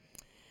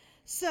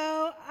So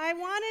I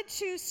wanted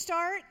to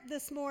start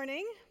this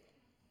morning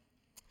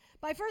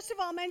by first of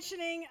all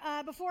mentioning,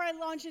 before I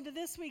launch into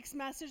this week's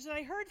message, that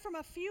I heard from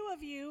a few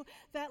of you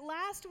that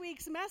last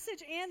week's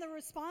message and the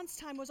response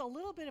time was a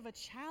little bit of a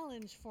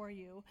challenge for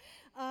you.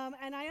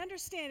 And I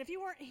understand. If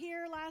you weren't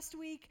here last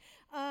week,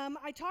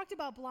 I talked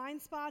about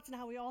blind spots and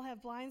how we all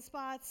have blind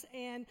spots.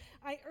 And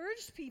I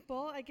urged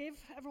people, I gave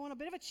everyone a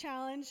bit of a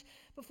challenge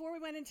before we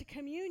went into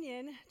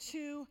communion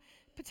to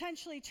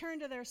potentially turn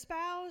to their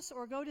spouse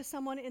or go to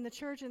someone in the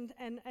church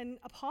and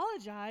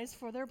apologize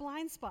for their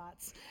blind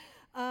spots.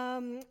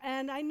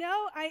 And I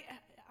know,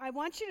 I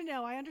want you to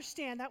know, I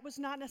understand that was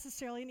not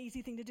necessarily an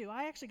easy thing to do.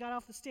 I actually got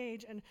off the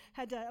stage and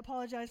had to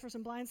apologize for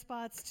some blind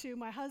spots to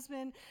my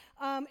husband.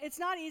 It's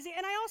not easy.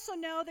 And I also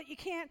know that you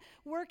can't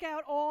work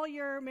out all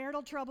your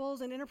marital troubles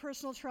and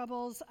interpersonal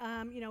troubles,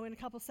 in a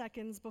couple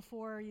seconds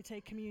before you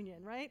take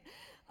communion, right?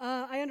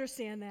 I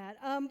understand that.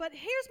 But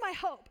here's my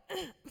hope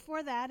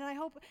for that, and I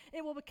hope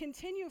it will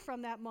continue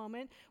from that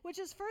moment, which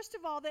is, first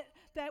of all,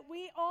 that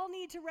we all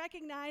need to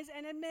recognize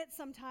and admit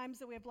sometimes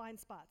that we have blind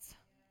spots.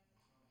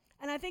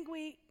 And I think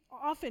we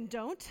often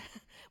don't.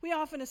 We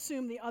often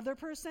assume the other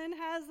person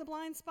has the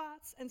blind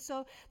spots. And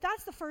so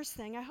that's the first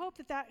thing. I hope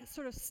that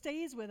sort of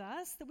stays with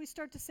us, that we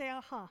start to say,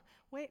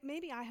 wait,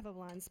 maybe I have a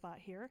blind spot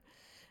here.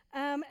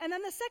 And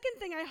then the second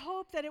thing, I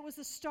hope that it was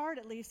the start,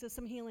 at least, of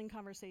some healing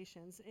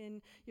conversations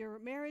in your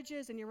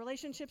marriages and your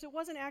relationships. It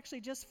wasn't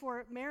actually just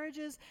for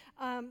marriages.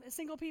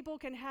 Single people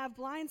can have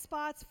blind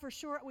spots, for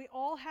sure. We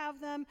all have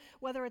them,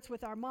 whether it's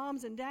with our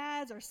moms and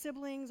dads, our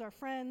siblings, our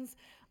friends,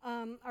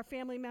 our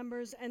family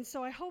members. And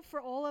so I hope for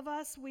all of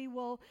us, we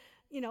will,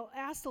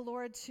 ask the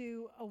Lord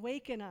to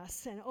awaken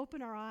us and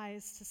open our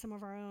eyes to some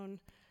of our own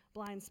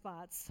blind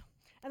spots.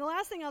 And the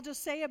last thing I'll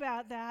just say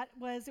about that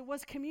was it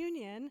was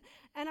communion,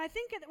 and I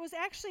think it was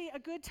actually a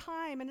good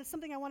time, and it's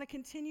something I want to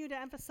continue to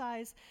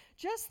emphasize,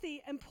 just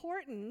the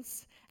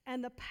importance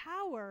and the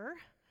power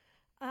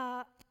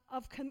of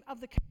the communion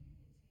table.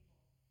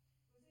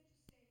 It was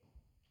interesting.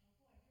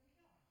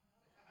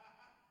 Oh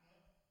boy, here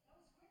we go. That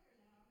was quicker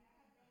now. I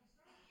have barely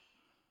started.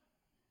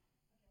 Okay, let's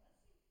see.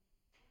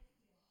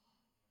 What's the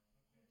deal?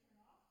 Did it turn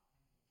off?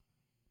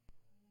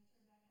 And then I turn back on. I really would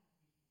love to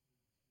just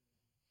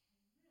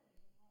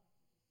use it.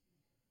 Test.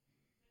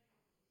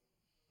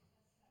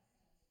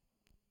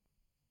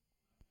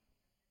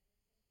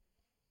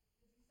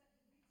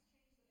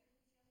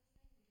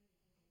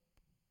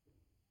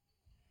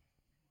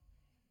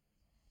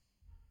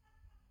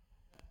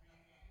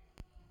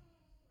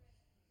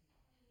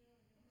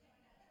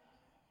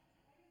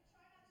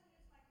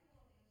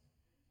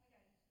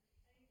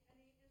 Did we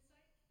change the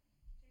frequency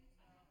on this thing? We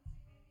did. Try not to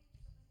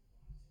lose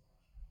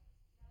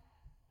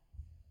my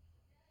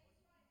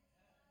coolness.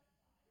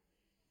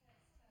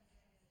 Okay.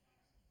 Any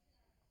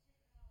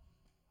insight?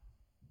 Change the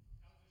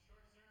frequency,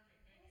 maybe? No?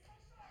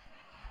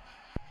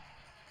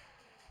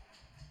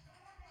 Test again.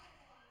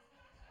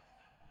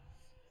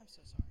 It was so short. I'm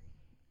so sorry.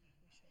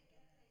 We should have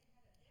done that.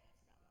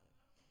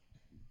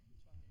 It's one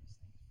of those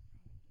things.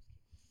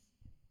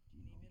 Do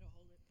you need me to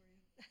hold it for you?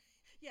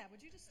 Yeah,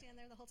 would you just stand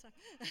there the whole time?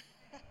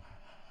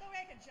 That way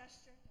I could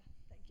gesture.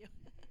 Thank you.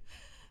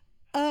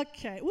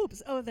 Okay.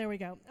 Whoops. Oh, there we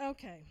go.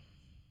 Okay.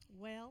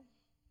 Well,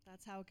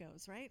 that's how it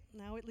goes, right?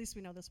 Now at least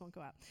we know this won't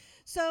go out.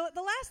 So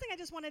the last thing I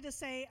just wanted to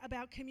say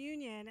about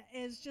communion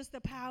is just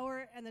the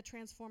power and the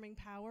transforming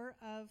power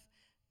of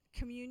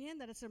communion,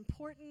 that it's an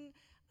important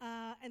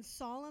and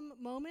solemn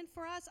moment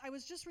for us. I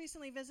was just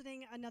recently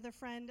visiting another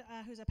friend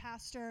who's a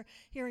pastor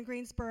here in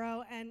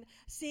Greensboro, and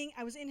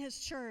I was in his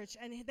church,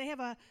 and they have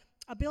a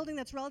building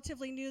that's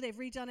relatively new. They've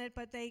redone it,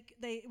 but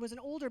it was an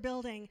older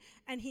building,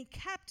 and he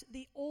kept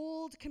the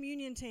old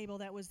communion table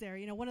that was there,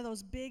 one of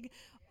those big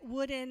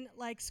wooden,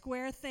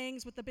 square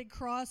things with the big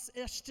cross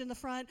etched in the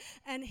front,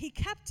 and he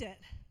kept it.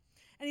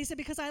 And he said,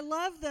 because I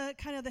love the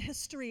kind of the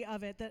history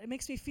of it, that it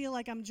makes me feel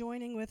like I'm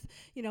joining with,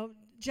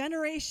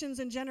 generations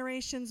and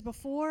generations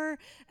before,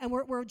 and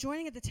we're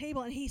joining at the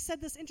table. And he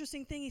said this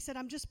interesting thing. He said,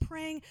 I'm just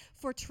praying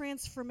for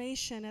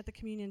transformation at the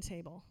communion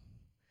table,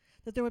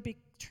 that there would be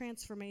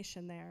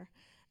transformation there.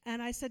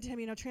 And I said to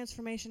him,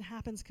 transformation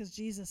happens because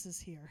Jesus is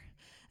here.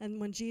 And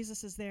when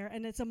Jesus is there,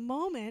 and it's a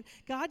moment,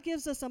 God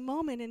gives us a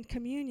moment in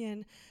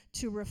communion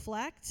to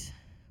reflect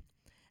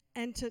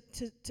and to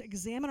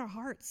examine our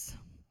hearts.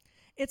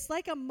 It's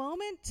like a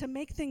moment to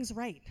make things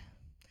right.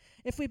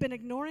 If we've been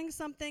ignoring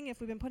something,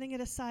 if we've been putting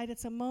it aside,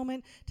 it's a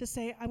moment to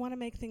say, I want to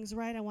make things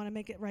right. I want to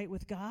make it right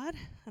with God,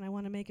 and I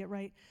want to make it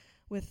right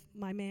with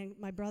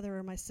my brother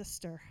or my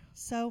sister.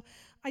 So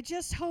I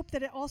just hope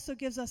that it also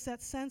gives us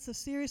that sense of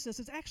seriousness.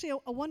 It's actually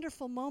a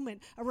wonderful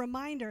moment, a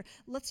reminder.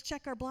 Let's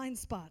check our blind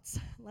spots.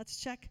 Let's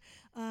check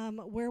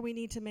where we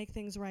need to make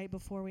things right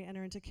before we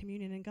enter into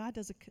communion. And God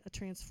does a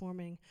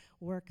transforming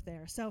work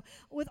there. So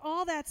with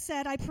all that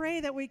said, I pray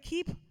that we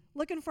keep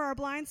looking for our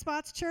blind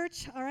spots,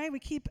 church, all right? We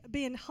keep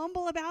being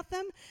humble about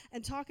them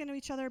and talking to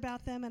each other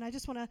about them. And I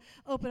just want to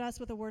open us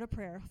with a word of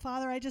prayer.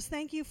 Father, I just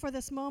thank you for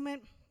this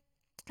moment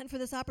and for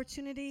this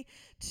opportunity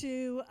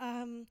to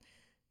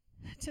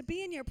to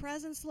be in your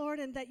presence, Lord,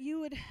 and that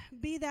you would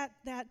be that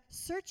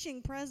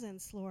searching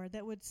presence, Lord,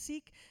 that would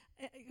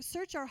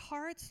search our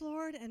hearts,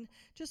 Lord, and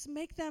just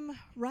make them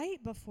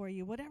right before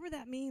you, whatever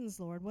that means,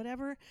 Lord,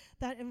 whatever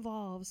that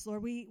involves.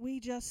 Lord, we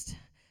just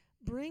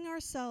bring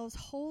ourselves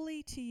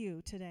wholly to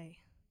you today.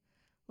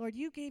 Lord,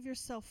 you gave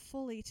yourself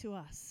fully to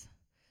us.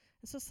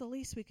 And so it's the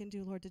least we can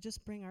do, Lord, to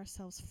just bring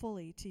ourselves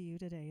fully to you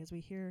today as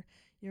we hear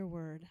your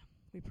word.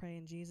 We pray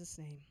in Jesus'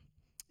 name.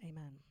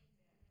 Amen.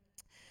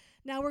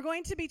 Now we're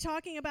going to be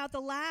talking about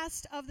the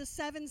last of the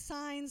 7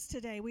 signs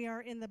today. We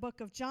are in the book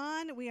of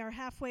John. We are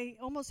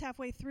almost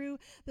halfway through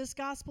this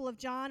Gospel of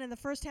John. And the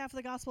first half of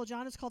the Gospel of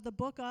John is called the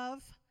book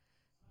of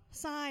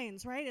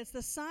signs, right? It's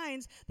the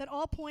signs that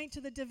all point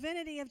to the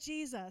divinity of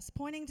Jesus,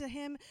 pointing to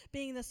him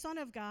being the Son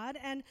of God.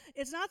 And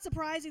it's not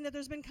surprising that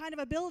there's been kind of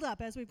a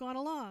buildup as we've gone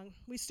along.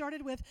 We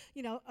started with,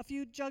 a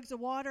few jugs of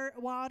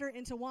water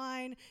into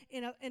wine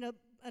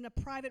in a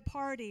private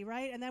party,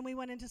 right? And then we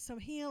went into some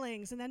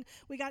healings. And then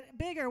we got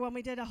bigger when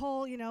we did a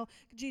whole,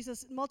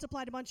 Jesus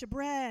multiplied a bunch of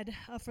bread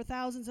for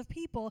thousands of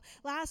people.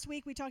 Last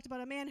week we talked about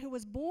a man who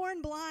was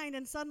born blind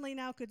and suddenly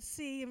now could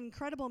see, an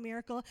incredible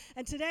miracle.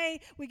 And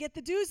today we get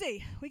the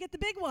doozy. We get the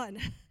big one.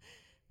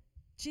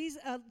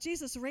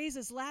 Jesus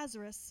raises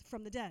Lazarus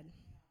from the dead.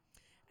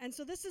 And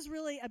so this is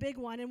really a big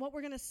one. And what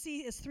we're going to see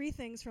is 3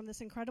 things from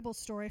this incredible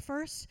story.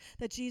 First,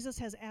 that Jesus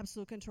has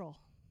absolute control.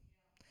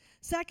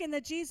 Second,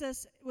 that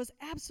Jesus was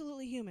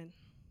absolutely human.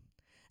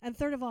 And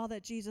third of all,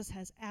 that Jesus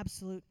has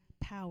absolute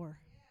power,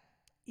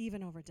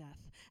 even over death.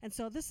 And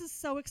so this is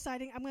so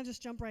exciting. I'm going to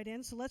just jump right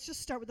in. So let's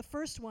just start with the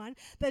first one,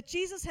 that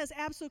Jesus has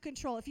absolute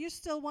control. If you're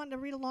still wanting to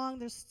read along,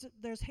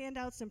 there's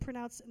handouts and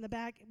printouts in the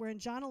back. We're in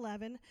John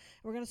 11.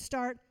 We're going to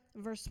start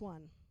in verse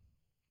 1.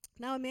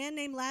 Now a man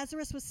named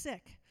Lazarus was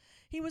sick.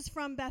 He was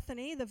from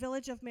Bethany, the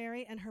village of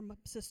Mary and her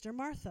sister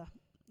Martha.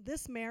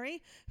 This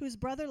Mary, whose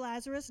brother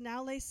Lazarus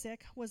now lay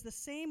sick, was the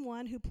same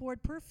one who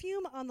poured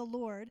perfume on the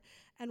Lord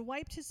and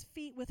wiped his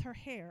feet with her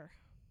hair.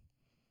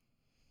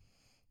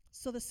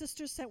 So the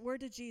sisters sent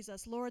word to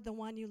Jesus, "Lord, the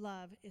one you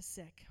love is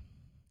sick."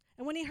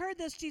 And when he heard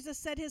this, Jesus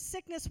said, "His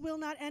sickness will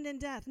not end in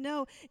death.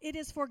 No, it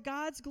is for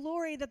God's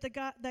glory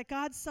that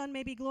God's Son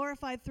may be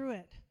glorified through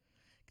it."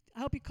 I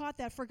hope you caught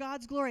that. For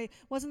God's glory.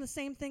 Wasn't the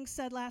same thing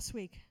said last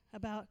week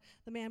about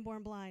the man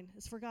born blind?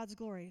 It's for God's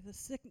glory.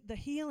 The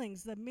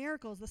healings, the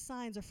miracles, the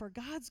signs are for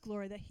God's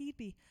glory, that he'd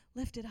be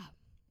lifted up.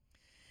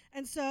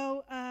 And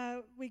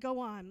so we go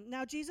on.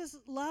 Now Jesus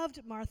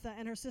loved Martha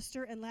and her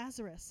sister and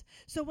Lazarus.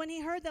 So when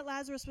he heard that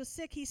Lazarus was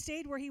sick, he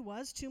stayed where he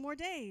was 2 more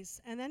days.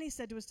 And then he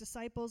said to his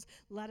disciples,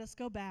 "Let us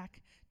go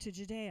back to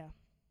Judea."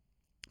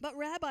 "But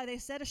Rabbi," they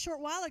said, "a short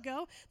while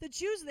ago, the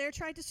Jews there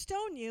tried to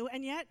stone you,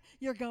 and yet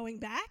you're going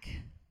back?"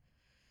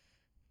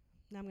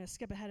 Now I'm going to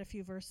skip ahead a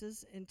few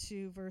verses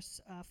into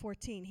verse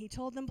 14. He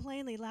told them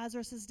plainly,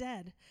 "Lazarus is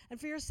dead. And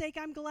for your sake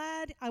I'm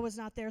glad I was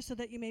not there so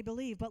that you may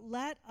believe. But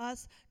let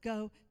us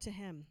go to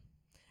him."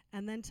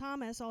 And then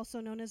Thomas,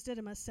 also known as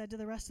Didymus, said to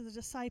the rest of the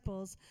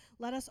disciples,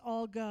 "Let us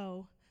all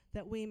go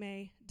that we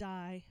may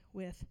die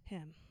with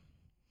him."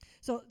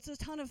 So it's a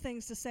ton of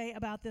things to say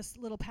about this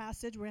little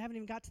passage. We haven't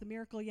even got to the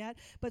miracle yet,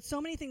 but so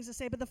many things to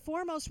say. But the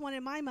foremost one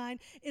in my mind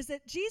is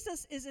that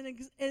Jesus is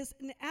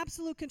in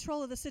absolute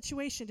control of the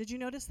situation. Did you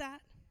notice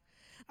that?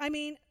 I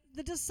mean,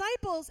 the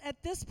disciples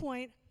at this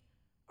point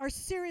are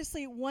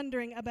seriously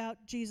wondering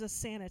about Jesus'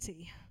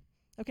 sanity.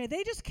 Okay,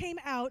 they just came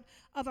out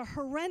of a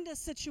horrendous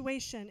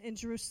situation in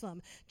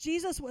Jerusalem.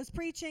 Jesus was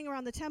preaching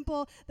around the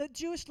temple. The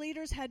Jewish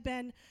leaders had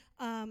been,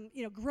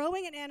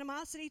 growing in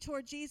animosity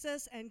toward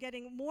Jesus and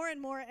getting more and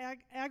more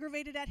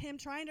aggravated at him,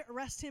 trying to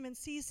arrest him and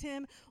seize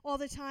him all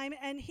the time.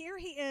 And here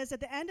he is at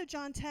the end of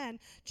John 10.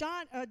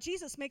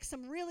 Jesus makes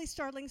some really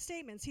startling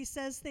statements. He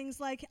says things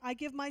like, "I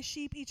give my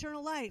sheep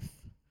eternal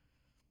life."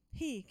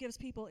 He gives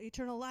people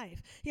eternal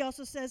life. He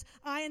also says,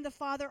 "I and the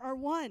Father are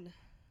one."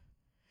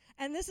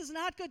 And this is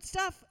not good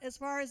stuff as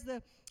far as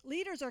the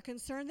leaders are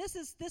concerned. This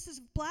is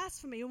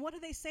blasphemy. And what do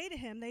they say to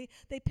him?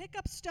 They pick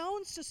up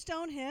stones to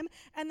stone him,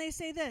 and they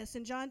say this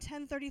in John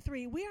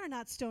 10:33, "We are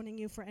not stoning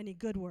you for any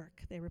good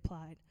work," they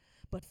replied,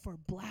 "but for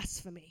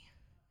blasphemy,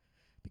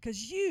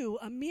 because you,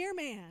 a mere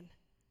man,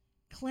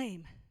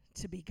 claim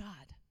to be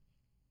God."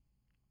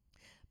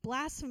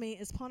 Blasphemy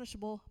is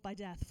punishable by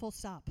death, full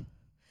stop.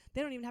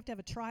 They don't even have to have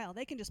a trial.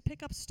 They can just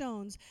pick up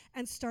stones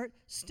and start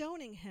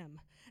stoning him.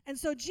 And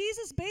so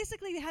Jesus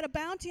basically had a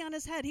bounty on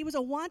his head. He was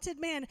a wanted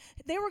man.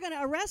 They were going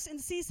to arrest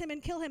and seize him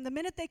and kill him the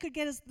minute they could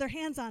get their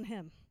hands on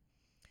him.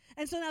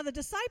 And so now the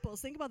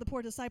disciples, think about the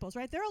poor disciples,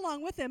 right? They're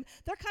along with him.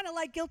 They're kind of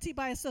like guilty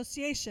by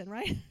association,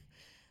 right?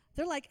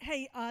 They're like,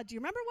 "Hey, do you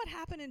remember what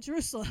happened in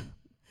Jerusalem?"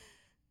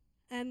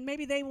 And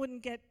maybe they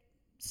wouldn't get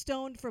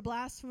stoned for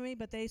blasphemy,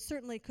 but they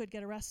certainly could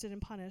get arrested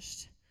and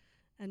punished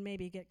and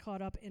maybe get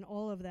caught up in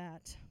all of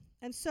that.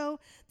 And so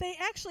they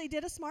actually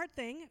did a smart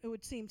thing, it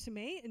would seem to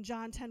me. In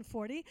John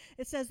 10:40,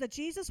 it says that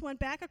Jesus went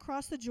back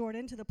across the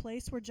Jordan to the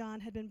place where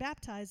John had been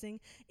baptizing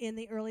in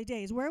the early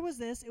days. Where was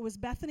this? It was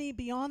Bethany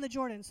beyond the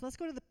Jordan. So let's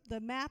go to the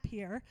map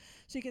here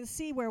so you can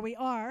see where we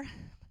are.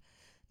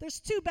 There's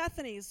two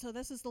Bethanys, so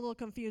this is a little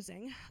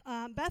confusing.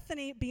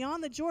 Bethany,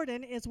 beyond the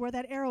Jordan, is where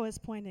that arrow is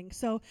pointing.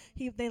 So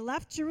they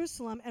left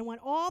Jerusalem and went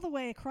all the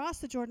way across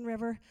the Jordan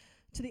River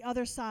to the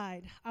other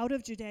side, out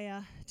of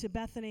Judea to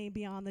Bethany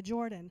beyond the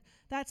Jordan.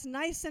 That's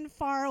nice and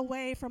far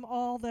away from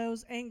all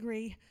those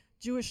angry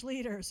Jewish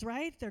leaders,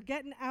 right? They're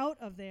getting out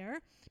of there.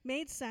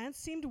 Made sense,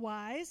 seemed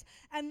wise.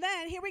 And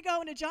then here we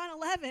go into John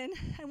 11,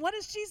 and what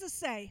does Jesus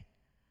say?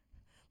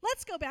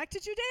 Let's go back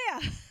to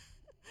Judea.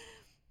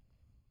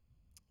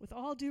 With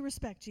all due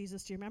respect,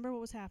 Jesus, do you remember what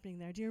was happening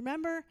there? Do you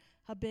remember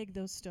how big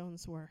those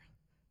stones were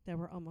that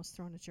were almost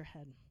thrown at your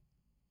head?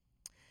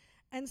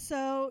 And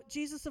so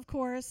Jesus, of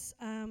course,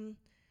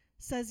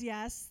 says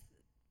yes.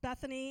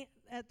 Bethany,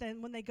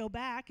 then when they go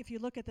back, if you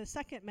look at the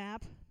second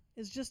map,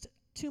 is just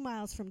 2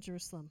 miles from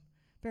Jerusalem.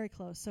 Very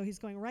close. So he's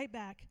going right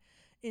back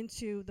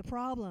into the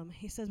problem.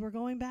 He says, we're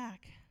going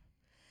back.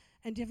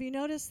 And have you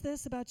noticed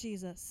this about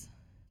Jesus?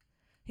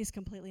 He's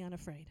completely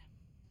unafraid.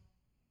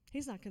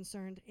 He's not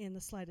concerned in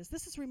the slightest.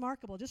 This is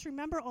remarkable. Just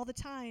remember all the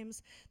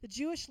times the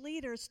Jewish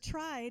leaders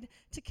tried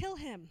to kill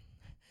him.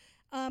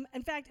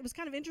 In fact, it was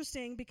kind of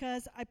interesting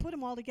because I put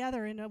them all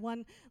together in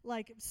one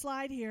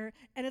slide here,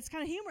 and it's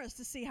kind of humorous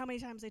to see how many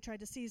times they tried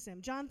to seize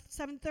him. John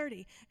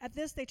 7:30. At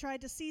this they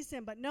tried to seize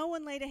him, but no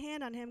one laid a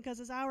hand on him because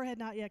his hour had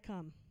not yet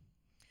come.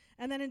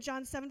 And then in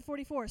John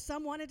 7:44,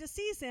 some wanted to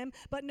seize him,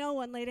 but no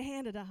one laid a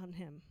hand on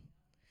him.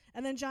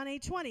 And then John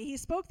 8:20, he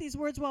spoke these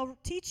words while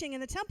teaching in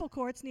the temple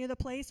courts near the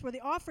place where the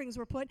offerings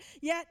were put,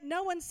 yet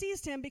no one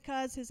seized him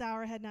because his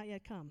hour had not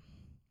yet come.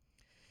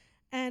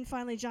 And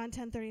finally, John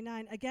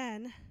 10:39,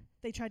 again,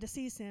 they tried to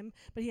seize him,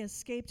 but he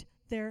escaped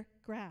their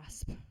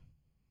grasp.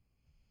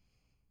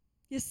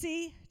 You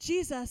see,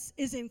 Jesus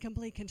is in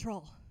complete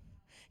control.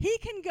 He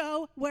can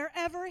go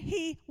wherever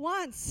he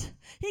wants.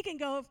 He can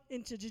go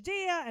into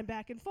Judea and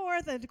back and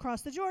forth and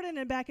across the Jordan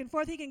and back and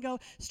forth. He can go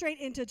straight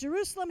into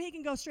Jerusalem. He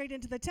can go straight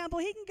into the temple.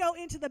 He can go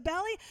into the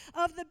belly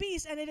of the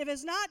beast. And if it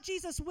is not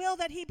Jesus' will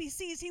that he be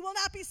seized, he will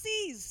not be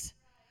seized.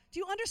 Do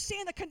you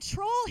understand the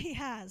control he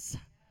has?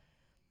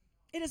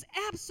 It is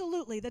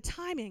absolutely the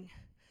timing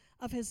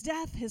of his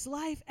death, his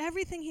life,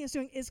 everything he is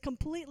doing is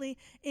completely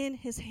in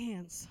his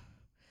hands.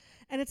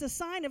 And it's a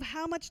sign of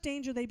how much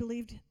danger they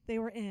believed they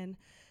were in.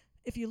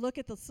 If you look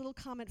at this little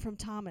comment from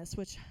Thomas,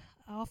 which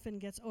often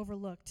gets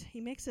overlooked,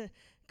 he makes a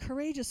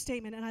courageous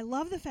statement, and I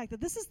love the fact that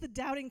this is the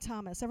doubting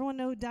Thomas. Everyone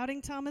know who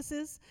doubting Thomas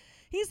is?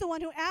 He's the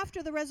one who,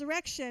 after the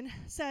resurrection,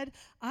 said,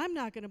 I'm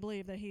not going to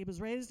believe that he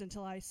was raised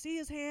until I see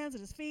his hands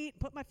and his feet,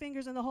 and put my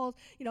fingers in the holes.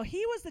 You know,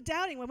 he was the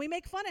doubting. When we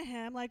make fun of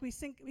him, like we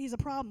think he's a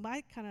problem,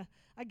 I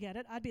get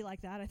it. I'd be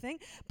like that, I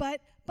think. But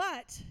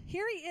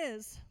here he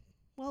is,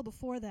 well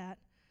before that,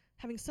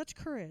 having such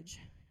courage,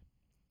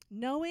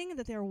 knowing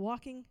that they're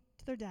walking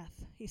to their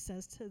death. He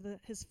says to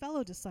his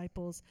fellow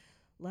disciples,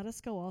 let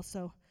us go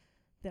also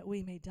that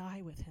we may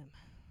die with him.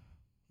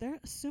 They're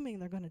assuming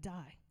they're going to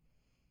die.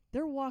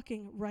 They're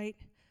walking right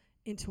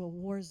into a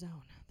war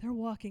zone. They're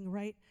walking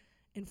right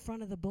in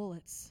front of the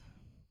bullets.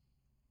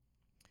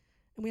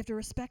 And we have to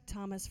respect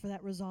Thomas for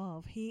that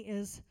resolve. He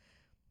is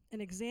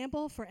an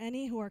example for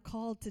any who are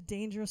called to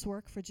dangerous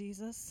work for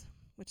Jesus,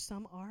 which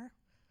some are,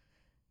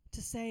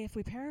 to say, if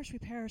we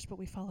perish, but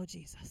we follow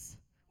Jesus.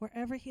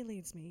 Wherever he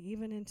leads me,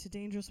 even into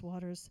dangerous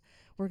waters,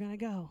 we're going to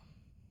go.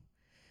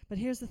 But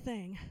here's the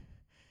thing.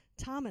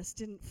 Thomas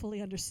didn't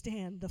fully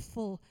understand the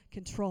full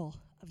control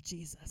of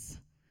Jesus.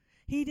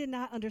 He did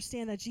not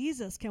understand that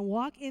Jesus can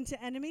walk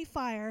into enemy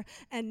fire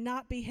and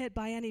not be hit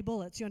by any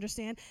bullets. You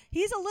understand?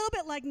 He's a little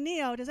bit like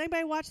Neo. Does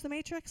anybody watch The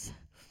Matrix?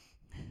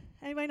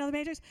 Anybody know The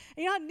Matrix?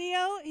 And you know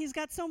Neo, he's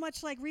got so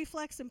much like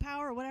reflex and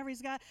power or whatever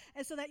he's got.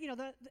 And so that,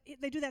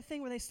 they do that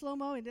thing where they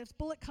slow-mo and this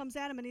bullet comes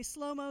at him and he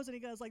slow-mos and he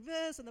goes like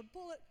this and the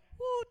bullet,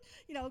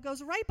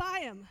 goes right by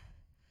him.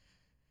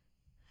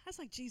 That's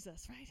like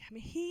Jesus, right? I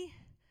mean,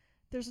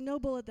 there's no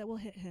bullet that will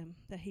hit him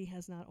that he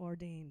has not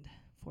ordained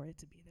for it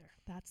to be there.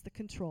 That's the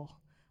control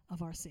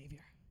of our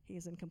Savior. He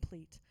is in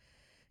complete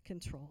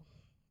control.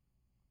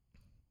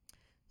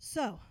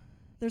 So,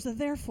 there's a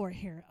therefore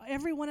here.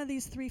 Every one of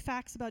these 3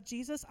 facts about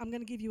Jesus, I'm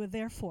going to give you a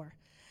therefore.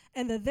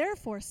 And the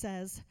therefore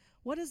says,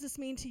 what does this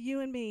mean to you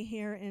and me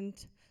here in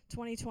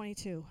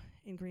 2022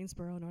 in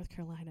Greensboro, North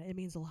Carolina? It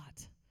means a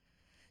lot.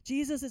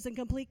 Jesus is in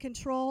complete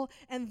control,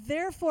 and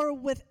therefore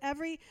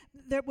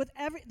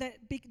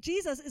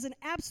Jesus is in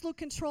absolute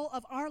control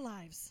of our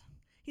lives.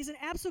 He's in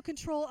absolute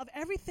control of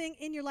everything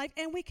in your life,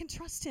 and we can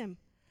trust him.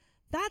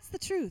 That's the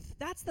truth.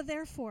 That's the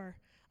therefore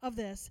of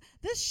this.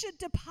 This should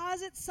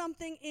deposit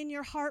something in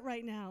your heart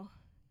right now.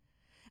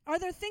 Are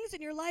there things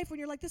in your life when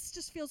you're like, this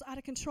just feels out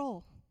of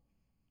control?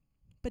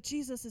 But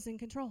Jesus is in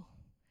control.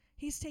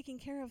 He's taking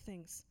care of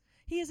things.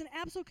 He is in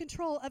absolute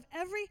control of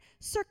every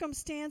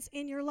circumstance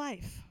in your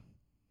life.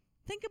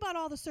 Think about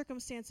all the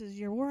circumstances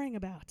you're worrying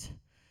about,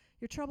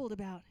 you're troubled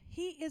about.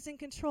 He is in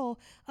control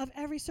of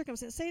every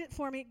circumstance. Say it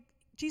for me.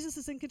 Jesus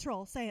is in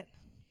control. Say it.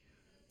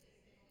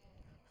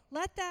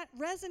 Let that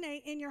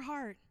resonate in your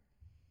heart.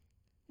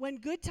 When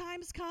good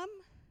times come,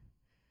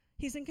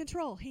 He's in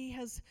control. He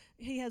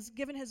has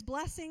given his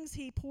blessings.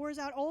 He pours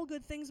out all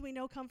good things we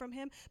know come from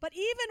him. But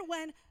even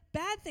when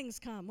bad things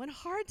come, when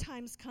hard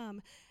times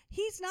come,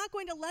 he's not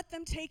going to let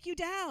them take you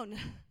down.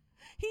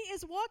 He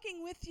is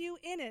walking with you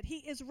in it. He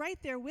is right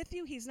there with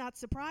you. He's not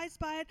surprised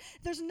by it.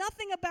 There's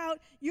nothing about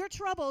your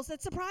troubles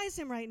that surprise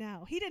him right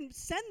now. He didn't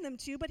send them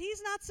to you, but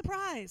he's not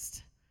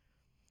surprised.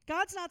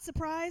 God's not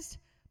surprised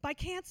by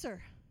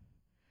cancer.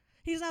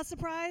 He's not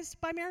surprised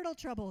by marital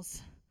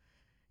troubles.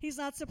 He's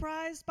not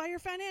surprised by your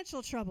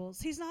financial troubles.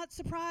 He's not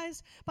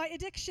surprised by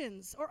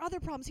addictions or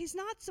other problems. He's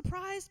not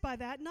surprised by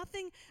that.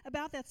 Nothing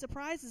about that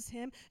surprises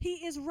him.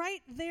 He is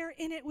right there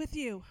in it with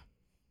you.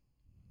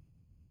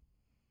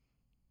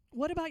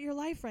 What about your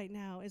life right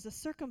now is a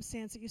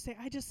circumstance that you say,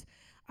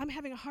 I'm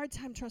having a hard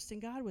time trusting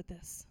God with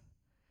this.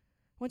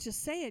 Once you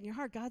say it in your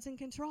heart, God's in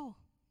control.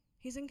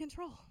 He's in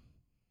control.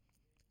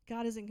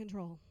 God is in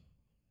control.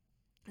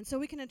 And so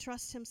we can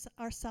entrust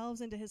ourselves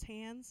into his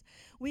hands.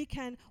 We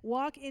can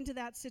walk into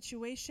that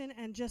situation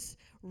and just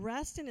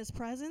rest in his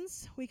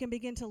presence. We can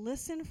begin to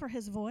listen for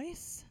his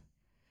voice.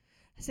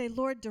 Say,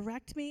 Lord,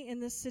 direct me in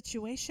this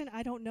situation.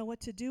 I don't know what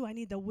to do. I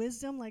need the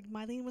wisdom, like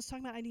Mylene was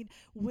talking about. I need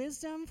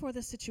wisdom for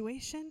the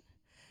situation.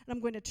 And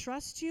I'm going to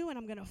trust you, and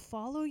I'm going to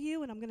follow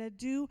you, and I'm going to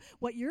do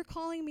what you're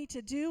calling me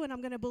to do, and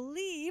I'm going to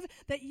believe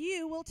that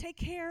you will take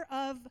care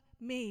of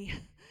me,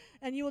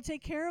 and you will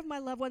take care of my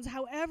loved ones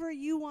however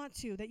you want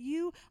to, that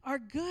you are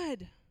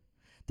good.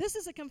 This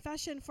is a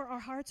confession for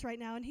our hearts right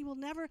now, and he will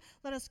never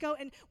let us go.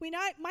 And we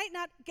might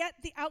not get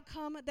the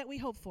outcome that we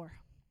hope for.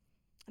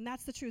 And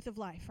that's the truth of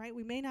life, right?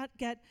 We may not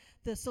get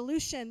the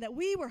solution that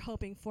we were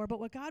hoping for,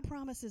 but what God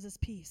promises is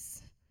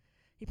peace.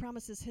 He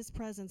promises his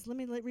presence. Let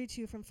me read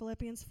to you from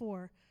Philippians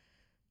 4,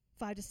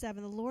 5-7.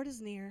 The Lord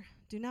is near.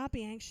 Do not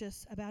be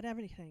anxious about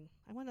everything.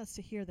 I want us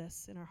to hear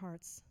this in our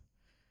hearts.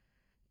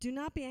 Do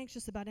not be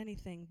anxious about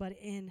anything, but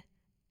in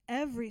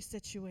every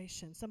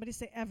situation. Somebody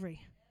say every.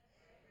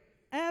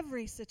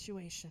 Every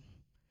situation.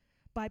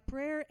 By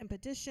prayer and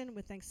petition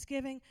with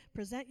thanksgiving,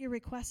 present your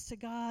requests to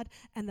God,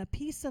 and the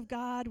peace of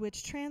God,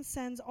 which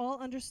transcends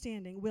all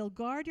understanding, will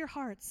guard your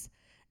hearts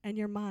and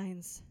your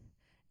minds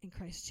in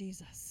Christ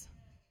Jesus.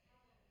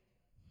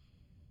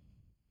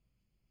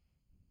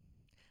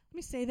 Let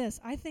me say this.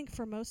 I think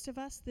for most of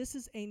us, this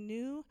is a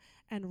new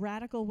and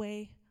radical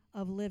way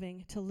of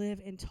living, to live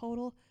in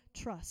total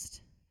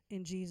trust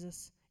in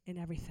Jesus in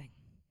everything.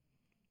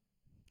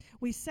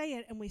 We say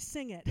it and we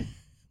sing it.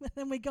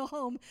 Then we go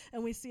home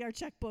and we see our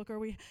checkbook, or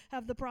we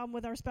have the problem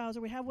with our spouse,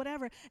 or we have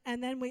whatever,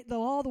 and then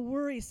all the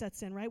worry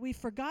sets in, right? We've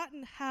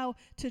forgotten how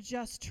to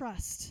just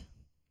trust,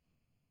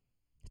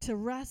 to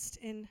rest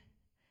in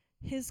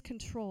his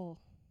control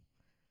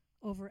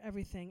over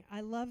everything.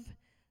 I love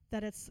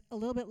that it's a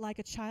little bit like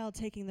a child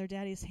taking their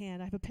daddy's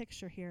hand. I have a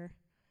picture here.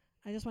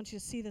 I just want you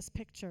to see this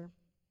picture.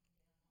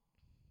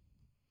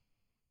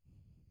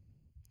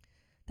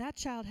 That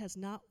child has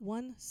not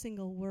one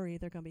single worry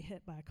they're going to be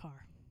hit by a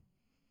car.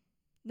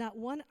 Not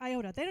one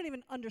iota. They don't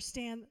even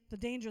understand the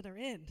danger they're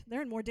in.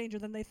 They're in more danger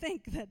than they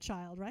think, that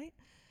child, right?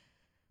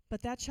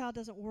 But that child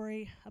doesn't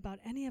worry about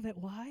any of it.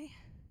 Why?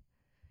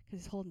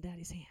 Because he's holding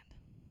daddy's hand.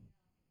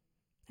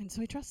 And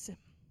so he trusts him.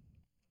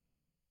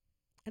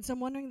 And so I'm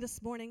wondering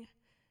this morning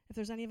if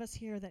there's any of us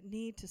here that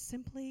need to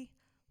simply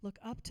look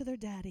up to their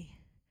daddy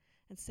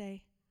and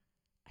say,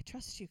 I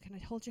trust you. Can I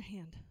hold your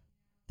hand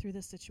through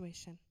this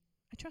situation?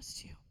 I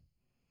trust you.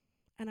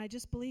 And I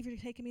just believe you're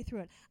taking me through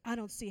it. I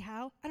don't see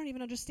how. I don't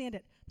even understand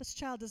it. This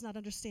child does not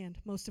understand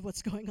most of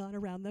what's going on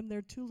around them.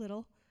 They're too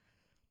little.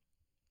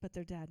 But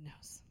their dad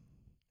knows.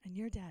 And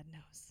your dad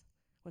knows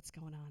what's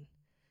going on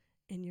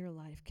in your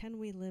life. Can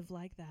we live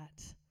like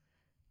that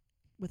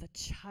with a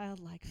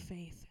childlike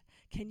faith?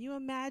 Can you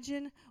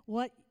imagine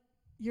what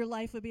your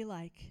life would be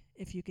like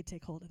if you could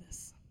take hold of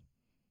this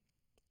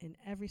in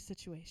every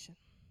situation?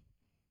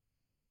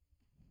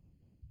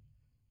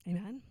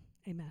 Amen?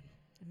 Amen.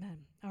 Amen.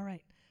 All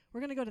right. We're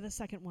going to go to the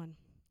second one.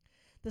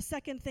 The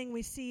second thing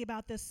we see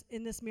about this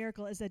in this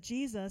miracle is that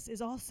Jesus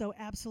is also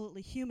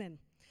absolutely human.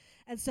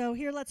 And so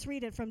here, let's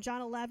read it from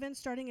John 11,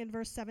 starting in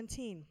verse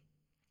 17.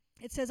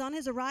 It says, on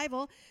his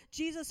arrival,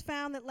 Jesus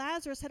found that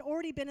Lazarus had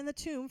already been in the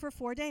tomb for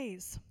 4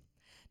 days.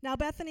 Now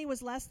Bethany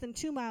was less than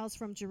 2 miles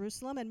from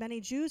Jerusalem, and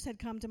many Jews had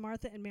come to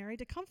Martha and Mary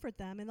to comfort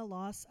them in the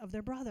loss of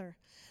their brother.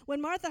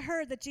 When Martha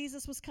heard that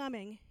Jesus was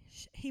coming,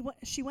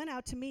 she went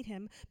out to meet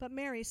him, but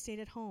Mary stayed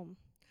at home.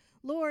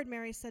 Lord,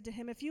 Mary said to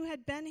him, if you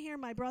had been here,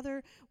 my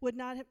brother would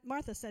not have,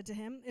 Martha said to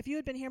him, if you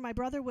had been here, my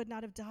brother would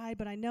not have died,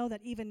 but I know that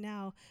even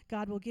now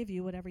God will give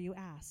you whatever you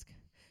ask.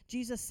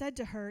 Jesus said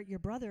to her, your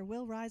brother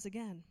will rise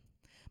again.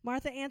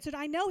 Martha answered,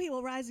 I know he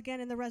will rise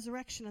again in the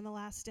resurrection on the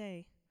last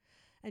day.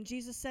 And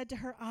Jesus said to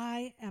her,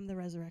 I am the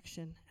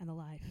resurrection and the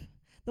life.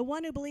 The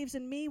one who believes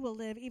in me will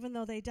live even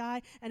though they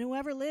die, and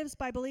whoever lives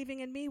by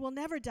believing in me will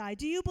never die.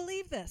 Do you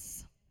believe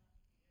this?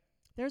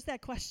 There's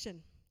that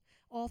question.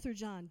 All through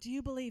John. Do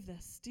you believe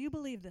this? Do you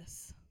believe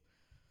this?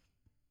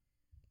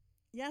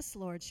 Yes,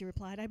 Lord, she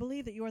replied. I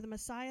believe that you are the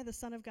Messiah, the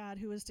Son of God,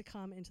 who is to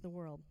come into the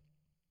world.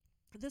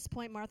 At this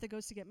point, Martha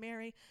goes to get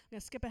Mary. I'm going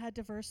to skip ahead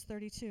to verse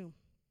 32.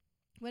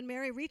 When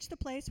Mary reached the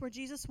place where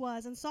Jesus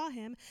was and saw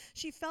him,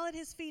 she fell at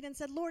his feet and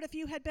said, "Lord, if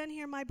you had been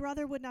here, my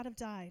brother would not have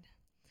died."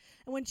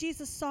 And when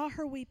Jesus saw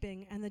her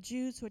weeping, and the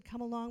Jews who had come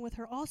along with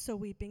her also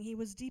weeping, he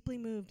was deeply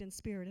moved in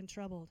spirit and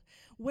troubled.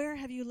 "Where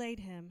have you laid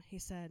him?" he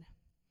said.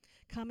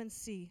 "Come and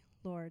see,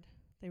 Lord,"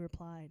 they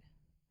replied.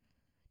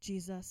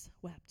 Jesus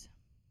wept.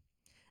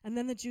 And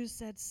then the Jews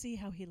said, "See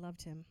how he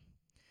loved him."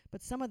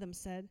 But some of them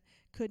said,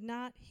 "Could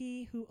not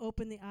he who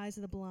opened the eyes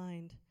of the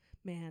blind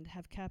man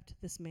have kept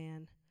this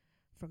man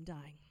from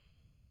dying?"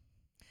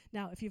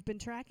 Now, if you've been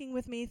tracking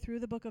with me through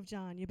the book of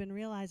John, you've been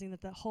realizing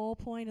that the whole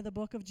point of the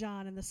book of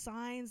John and the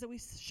signs that we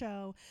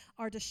show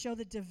are to show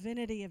the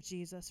divinity of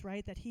Jesus,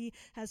 right? That he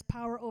has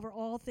power over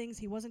all things.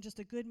 He wasn't just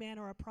a good man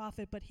or a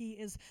prophet, but he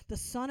is the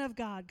Son of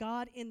God,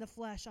 God in the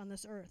flesh on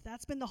this earth.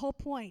 That's been the whole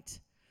point.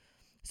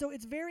 So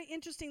it's very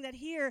interesting that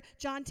here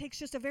John takes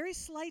just a very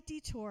slight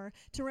detour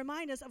to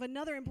remind us of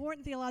another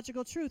important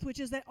theological truth, which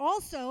is that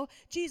also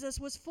Jesus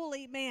was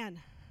fully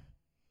man.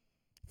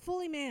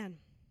 Fully man.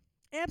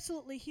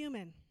 Absolutely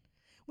human.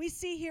 We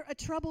see here a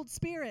troubled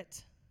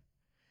spirit.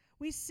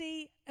 We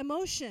see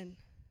emotion.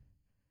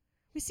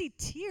 We see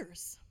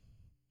tears.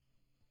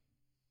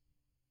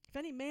 If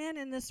any man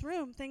in this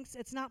room thinks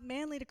it's not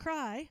manly to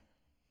cry,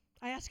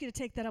 I ask you to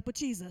take that up with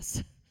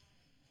Jesus.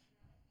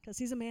 Because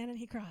he's a man and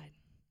he cried.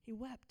 He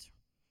wept.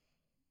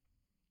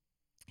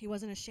 He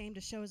wasn't ashamed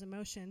to show his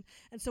emotion.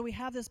 And so we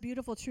have this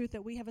beautiful truth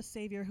that we have a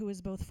Savior who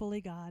is both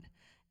fully God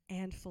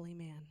and fully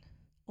man.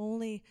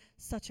 Only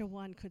such a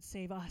one could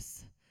save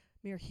us,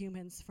 mere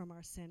humans, from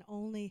our sin.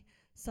 Only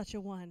such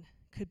a one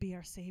could be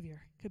our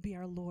Savior, could be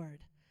our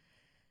Lord.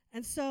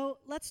 And so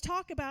let's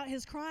talk about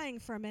his crying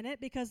for a minute,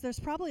 because there's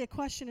probably a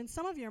question in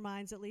some of your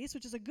minds at least,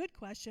 which is a good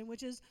question,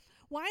 which is,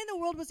 why in the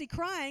world was he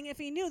crying if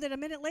he knew that a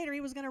minute later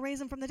he was going to raise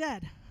him from the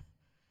dead?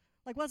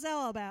 Like, what's that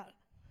all about?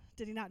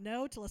 Did he not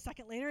know till a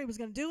second later he was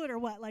going to do it, or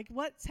what? Like,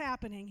 what's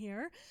happening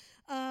here?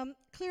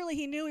 Clearly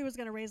he knew he was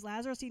going to raise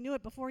Lazarus. He knew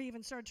it before he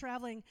even started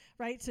traveling,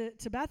 right,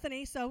 to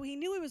Bethany, so he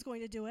knew he was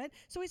going to do it.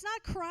 So he's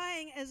not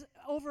crying as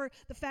over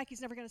the fact he's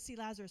never going to see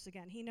Lazarus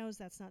again. He knows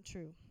that's not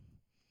true.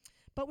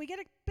 But we get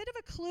a bit of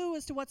a clue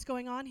as to what's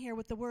going on here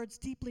with the words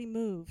deeply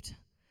moved.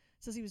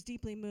 It says he was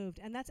deeply moved.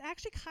 And that's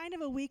actually kind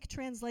of a weak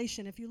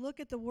translation. If you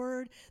look at the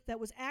word that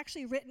was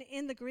actually written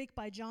in the Greek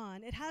by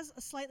John, it has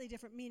a slightly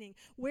different meaning.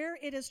 Where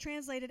it is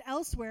translated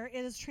elsewhere,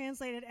 it is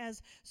translated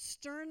as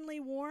sternly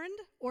warned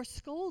or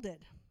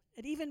scolded.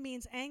 It even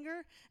means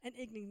anger and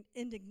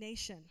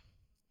indignation.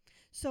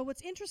 So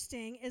what's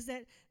interesting is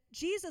that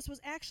Jesus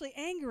was actually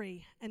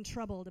angry and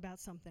troubled about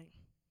something.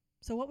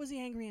 So what was he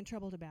angry and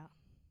troubled about?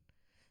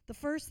 The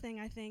first thing,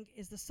 I think,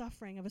 is the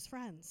suffering of his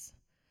friends.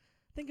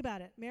 Think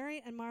about it.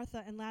 Mary and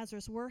Martha and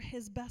Lazarus were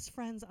his best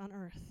friends on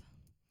earth.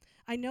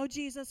 I know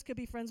Jesus could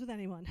be friends with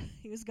anyone.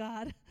 He was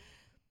God.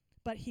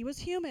 But he was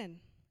human.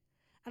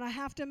 And I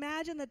have to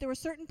imagine that there were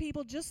certain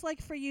people, just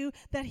like for you,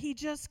 that he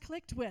just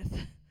clicked with.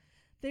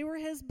 They were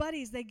his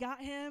buddies. They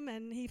got him,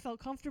 and he felt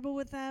comfortable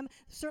with them.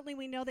 Certainly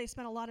we know they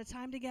spent a lot of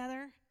time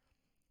together.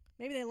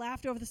 Maybe they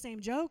laughed over the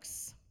same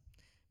jokes.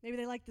 Maybe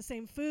they liked the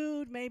same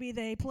food. Maybe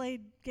they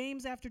played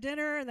games after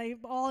dinner and they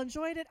all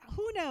enjoyed it.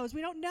 Who knows?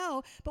 We don't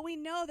know, but we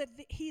know that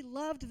he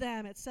loved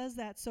them. It says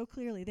that so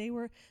clearly. They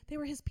were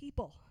his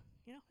people,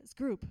 his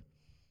group.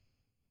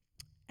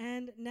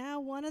 And now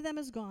one of them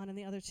is gone and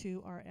the other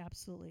two are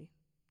absolutely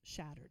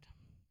shattered.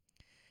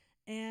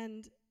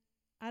 And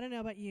I don't know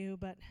about you,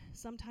 but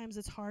sometimes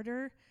it's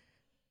harder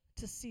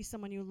to see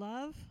someone you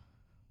love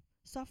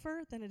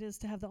suffer than it is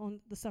to have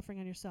the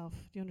suffering on yourself.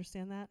 Do you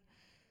understand that?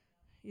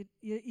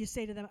 You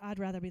say to them, I'd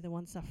rather be the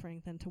one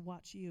suffering than to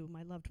watch you,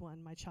 my loved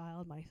one, my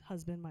child, my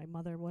husband, my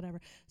mother, whatever,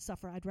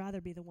 suffer. I'd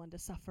rather be the one to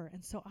suffer.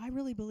 And so I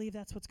really believe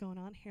that's what's going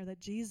on here, that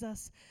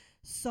Jesus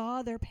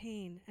saw their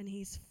pain, and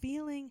he's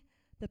feeling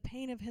the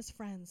pain of his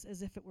friends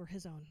as if it were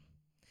his own,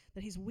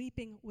 that he's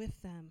weeping with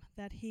them,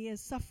 that he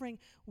is suffering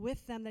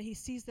with them, that he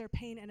sees their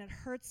pain, and it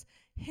hurts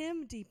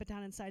him deep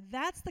down inside.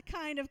 That's the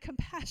kind of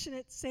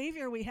compassionate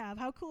Savior we have.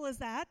 How cool is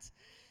that?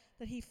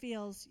 That he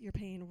feels your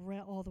pain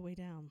all the way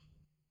down.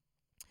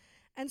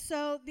 And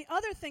so the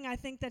other thing I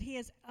think that he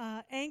is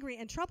angry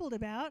and troubled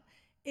about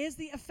is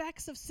the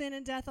effects of sin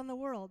and death on the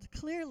world.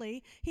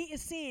 Clearly, he is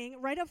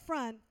seeing right up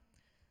front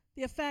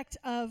the effect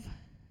of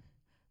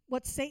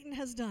what Satan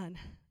has done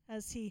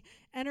as he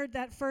entered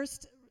that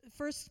first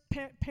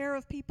pair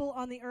of people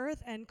on the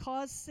earth and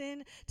caused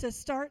sin to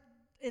start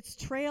its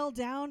trail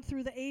down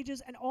through the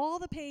ages, and all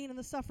the pain and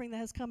the suffering that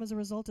has come as a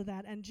result of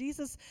that. And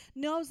Jesus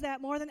knows that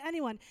more than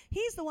anyone.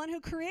 He's the one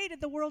who created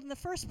the world in the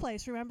first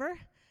place, remember?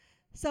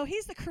 So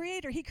he's the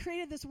creator. He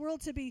created this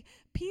world to be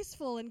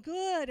peaceful and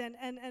good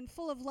and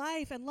full of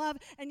life and love,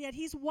 and yet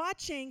he's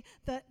watching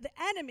the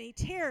enemy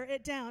tear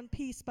it down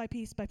piece by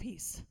piece by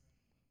piece.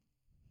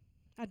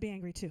 I'd be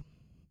angry too,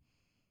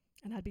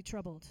 and I'd be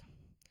troubled.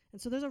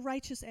 And so there's a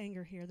righteous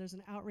anger here. There's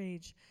an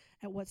outrage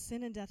at what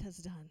sin and death has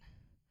done.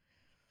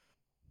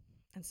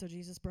 And so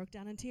Jesus broke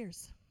down in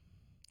tears.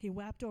 He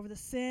wept over the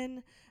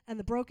sin and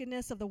the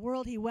brokenness of the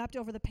world. He wept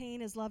over the pain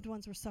his loved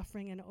ones were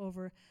suffering and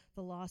over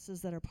the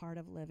losses that are part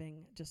of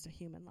living just a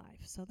human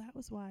life. So that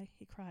was why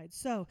he cried.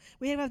 So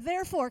we have a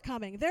therefore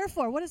coming.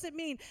 Therefore, what does it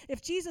mean?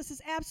 If Jesus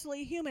is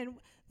absolutely human,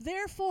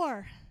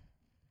 therefore,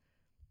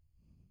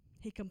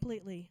 he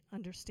completely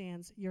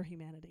understands your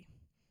humanity.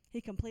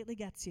 He completely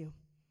gets you.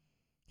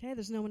 Okay,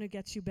 there's no one who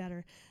gets you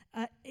better.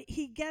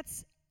 He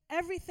gets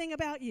everything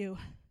about you.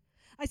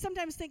 I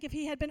sometimes think if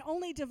he had been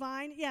only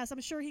divine, yes,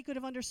 I'm sure he could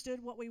have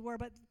understood what we were,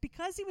 but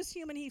because he was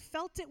human, he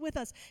felt it with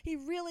us. He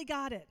really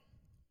got it.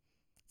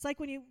 It's like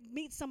when you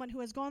meet someone who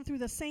has gone through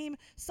the same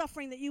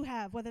suffering that you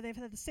have, whether they've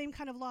had the same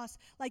kind of loss,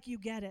 like you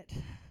get it.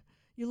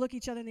 You look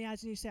each other in the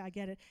eyes and you say, I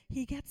get it.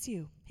 He gets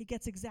you. He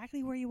gets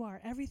exactly where you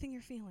are, everything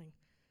you're feeling.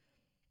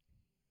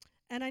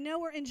 And I know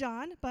we're in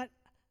John, but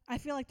I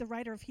feel like the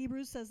writer of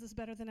Hebrews says this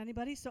better than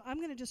anybody, so I'm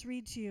going to just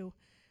read to you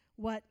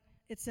what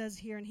it says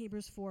here in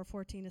Hebrews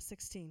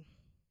 4:14-16.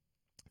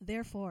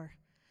 Therefore,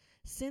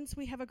 since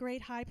we have a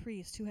great high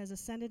priest who has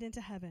ascended into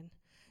heaven,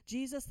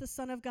 Jesus the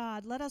Son of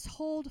God, let us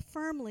hold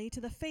firmly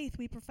to the faith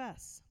we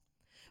profess.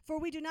 For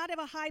we do not have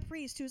a high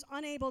priest who is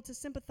unable to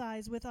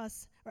sympathize with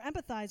us or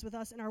empathize with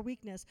us in our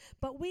weakness,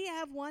 but we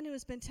have one who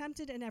has been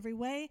tempted in every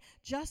way,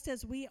 just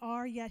as we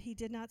are, yet he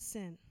did not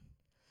sin.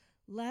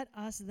 Let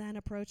us then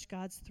approach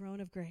God's throne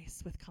of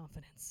grace with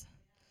confidence,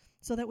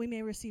 so that we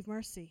may receive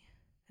mercy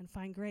and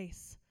find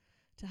grace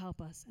to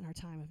help us in our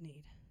time of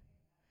need.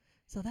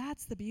 So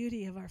that's the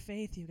beauty of our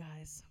faith, you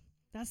guys.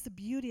 That's the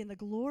beauty and the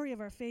glory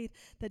of our faith,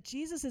 that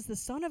Jesus is the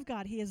Son of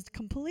God. He is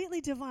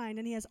completely divine,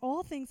 and he has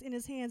all things in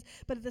his hands,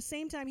 but at the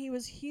same time, he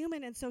was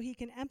human, and so he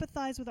can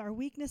empathize with our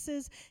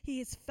weaknesses. He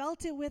has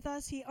felt it with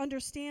us. He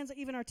understands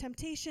even our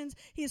temptations.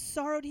 He has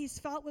sorrowed. He's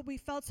felt what we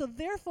felt. So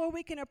therefore,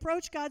 we can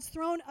approach God's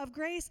throne of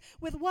grace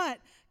with what?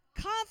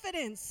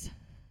 Confidence.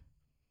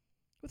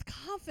 With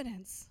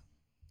confidence.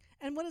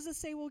 And what does it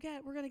say we'll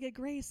get? We're going to get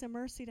grace and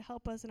mercy to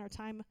help us in our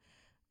time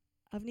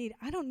of need.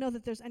 I don't know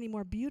that there's any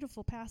more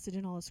beautiful passage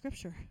in all of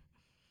Scripture.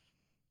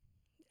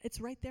 It's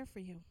right there for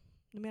you.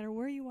 No matter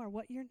where you are,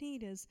 what your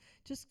need is,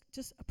 just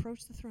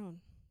approach the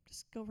throne.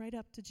 Just go right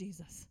up to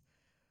Jesus.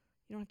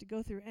 You don't have to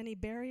go through any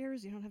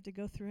barriers. You don't have to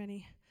go through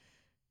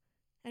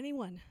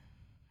anyone,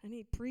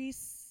 any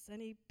priests,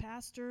 any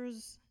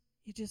pastors.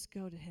 You just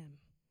go to him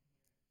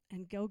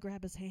and go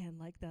grab his hand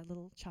like that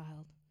little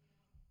child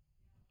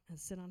and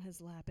sit on his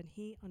lap, and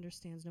he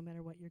understands no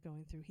matter what you're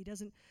going through. He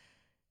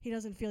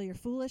doesn't feel you're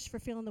foolish for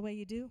feeling the way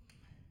you do.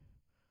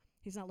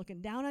 He's not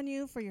looking down on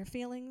you for your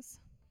feelings.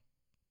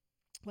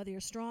 Whether you're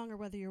strong or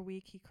whether you're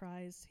weak, he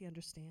cries, he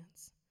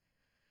understands.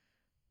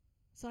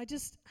 So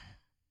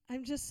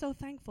I'm just so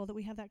thankful that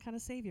we have that kind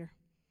of Savior.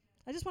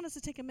 I just want us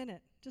to take a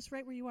minute, just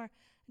right where you are,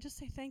 and just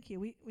say thank you.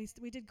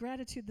 We did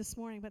gratitude this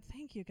morning, but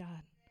thank you,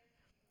 God.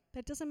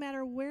 That doesn't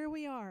matter where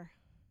we are,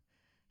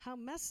 how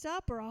messed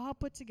up or how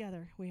put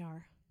together we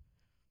are.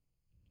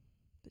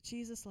 But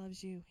Jesus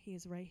loves you. He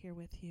is right here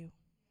with you.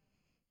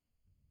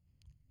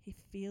 He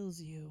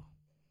feels you.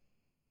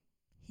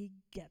 He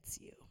gets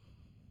you.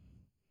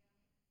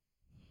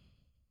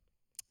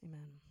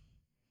 Amen.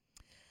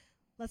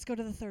 Let's go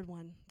to the third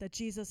one, that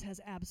Jesus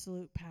has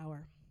absolute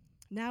power.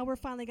 Now we're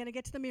finally going to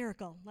get to the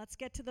miracle. Let's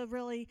get to the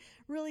really,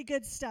 really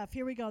good stuff.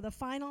 Here we go. The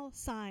final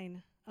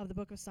sign of the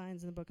book of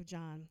signs in the book of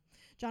John.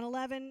 John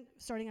 11,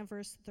 starting on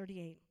verse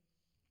 38.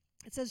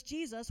 It says,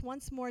 Jesus,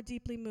 once more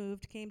deeply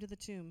moved, came to the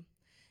tomb.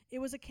 It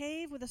was a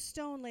cave with a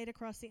stone laid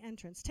across the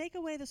entrance. Take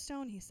away the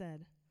stone, he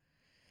said.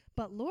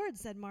 But Lord,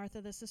 said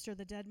Martha, the sister of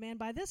the dead man,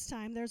 by this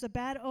time there's a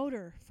bad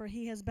odor, for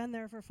he has been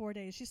there for 4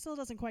 days. She still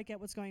doesn't quite get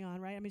what's going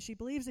on, right? I mean, she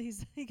believes that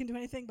he can do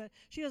anything, but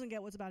she doesn't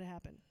get what's about to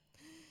happen.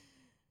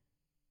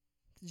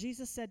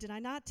 Jesus said, did I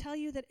not tell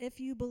you that if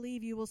you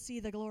believe, you will see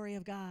the glory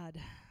of God?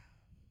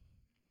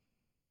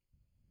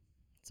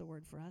 It's a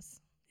word for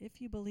us. If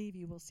you believe,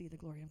 you will see the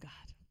glory of God.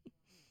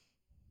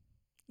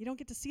 You don't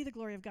get to see the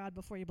glory of God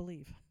before you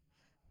believe.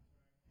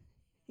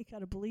 You got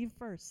to believe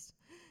first,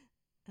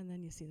 and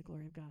then you see the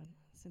glory of God.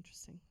 It's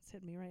interesting. It's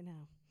hitting me right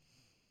now.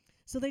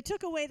 So they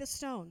took away the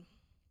stone.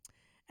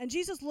 And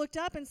Jesus looked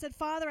up and said,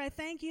 Father, I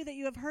thank you that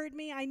you have heard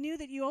me. I knew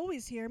that you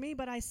always hear me,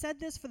 but I said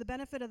this for the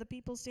benefit of the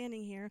people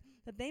standing here,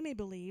 that they may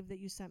believe that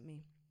you sent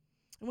me.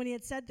 And when he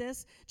had said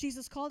this,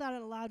 Jesus called out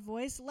in a loud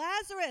voice,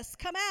 Lazarus,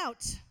 come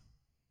out!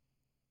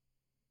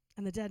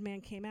 And the dead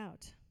man came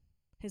out,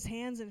 his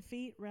hands and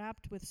feet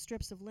wrapped with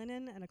strips of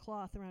linen and a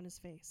cloth around his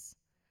face.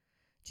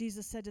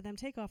 Jesus said to them,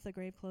 take off the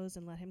grave clothes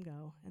and let him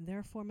go. And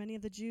therefore many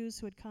of the Jews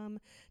who had come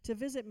to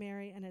visit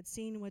Mary and had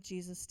seen what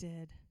Jesus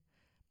did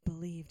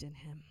believed in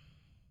him.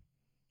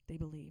 They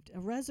believed. A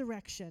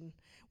resurrection.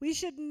 We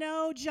should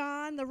know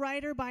John, the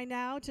writer, by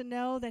now to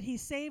know that he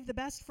saved the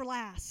best for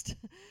last.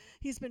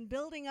 He's been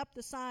building up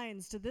the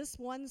signs to this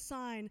one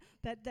sign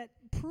that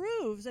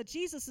proves that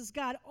Jesus is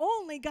God.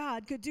 Only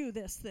God could do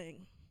this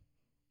thing.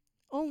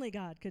 Only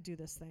God could do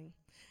this thing.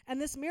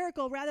 And this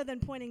miracle, rather than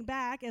pointing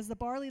back, as the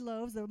barley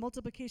loaves, the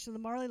multiplication of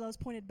the barley loaves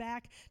pointed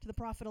back to the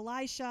prophet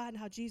Elisha and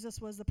how Jesus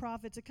was the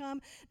prophet to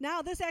come,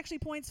 now this actually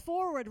points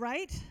forward,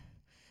 right?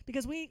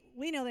 because we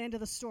know the end of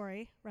the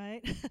story,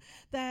 right?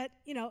 That,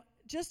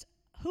 just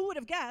who would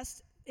have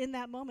guessed in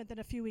that moment that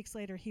a few weeks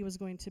later he was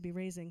going to be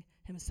raising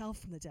himself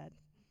from the dead?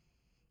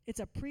 It's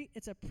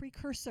a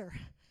precursor.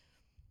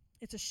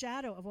 It's a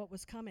shadow of what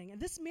was coming. And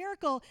this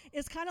miracle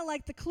is kind of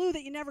like the clue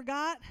that you never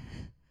got,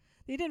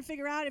 that you didn't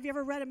figure out. Have you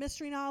ever read a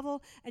mystery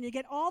novel and you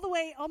get all the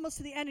way almost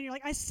to the end and you're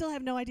like, I still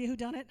have no idea who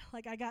done it.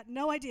 Like, I got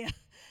no idea.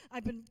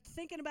 I've been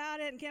thinking about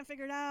it and can't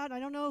figure it out. I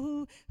don't know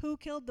who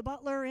killed the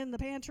butler in the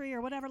pantry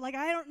or whatever. Like,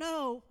 I don't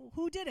know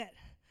who did it.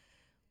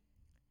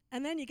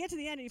 And then you get to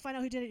the end and you find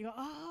out who did it. You go,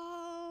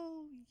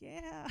 oh,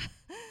 yeah.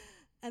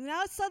 And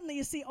now suddenly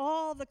you see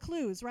all the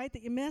clues, right,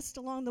 that you missed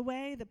along the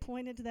way that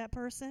pointed to that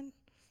person.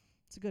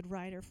 It's a good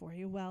writer for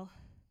you. Well,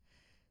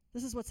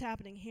 this is what's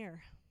happening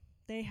here.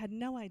 They had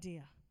no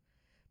idea.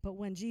 But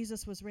when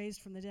Jesus was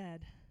raised from the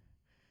dead,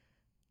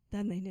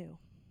 then they knew.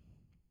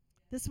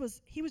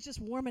 He was just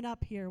warming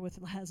up here with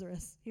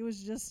Lazarus. He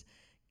was just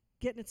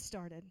getting it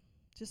started,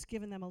 just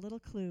giving them a little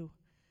clue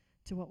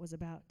to what was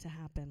about to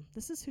happen.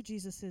 This is who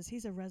Jesus is.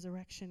 He's a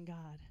resurrection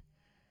God.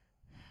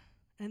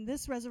 And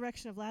this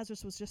resurrection of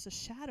Lazarus was just a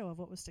shadow of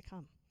what was to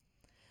come.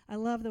 I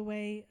love the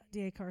way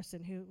D.A.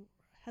 Carson, who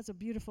has a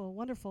beautiful,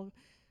 wonderful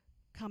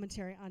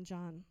commentary on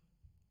John,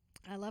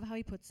 I love how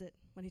he puts it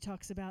when he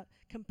talks about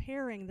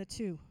comparing the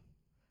two,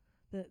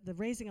 the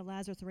raising of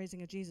Lazarus, the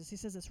raising of Jesus. He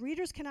says this: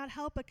 readers cannot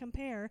help but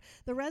compare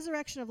the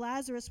resurrection of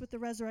Lazarus with the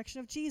resurrection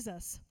of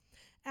Jesus,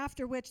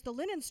 after which the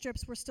linen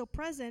strips were still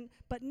present,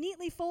 but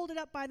neatly folded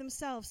up by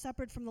themselves,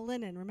 separate from the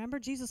linen. Remember,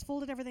 Jesus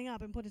folded everything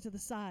up and put it to the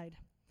side.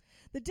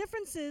 The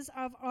differences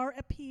are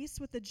a piece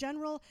with the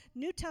general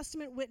New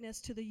Testament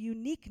witness to the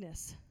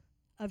uniqueness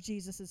of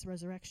Jesus'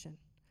 resurrection.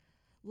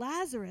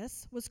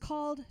 Lazarus was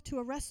called to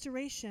a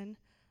restoration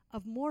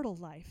of mortal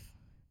life.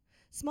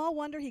 Small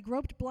wonder he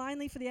groped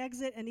blindly for the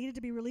exit and needed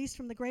to be released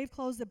from the grave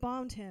clothes that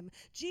bound him.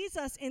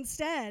 Jesus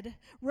instead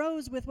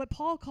rose with what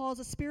Paul calls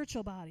a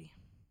spiritual body,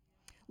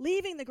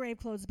 leaving the grave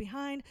clothes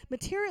behind,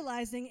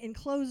 materializing in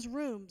closed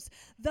rooms.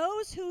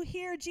 Those who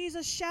hear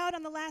Jesus shout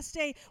on the last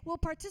day will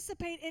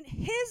participate in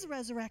his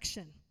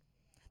resurrection.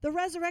 The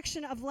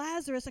resurrection of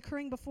Lazarus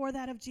occurring before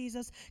that of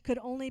Jesus could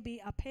only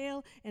be a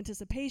pale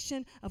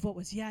anticipation of what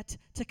was yet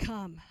to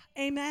come.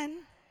 Amen?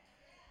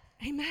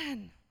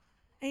 Amen.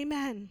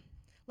 Amen.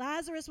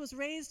 Lazarus was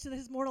raised to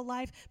his mortal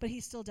life, but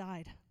he still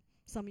died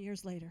some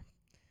years later.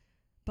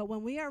 But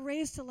when we are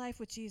raised to life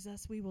with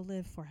Jesus, we will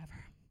live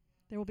forever.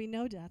 There will be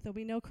no death. There will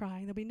be no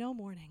crying. There will be no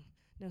mourning,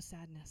 no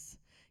sadness.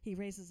 He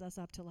raises us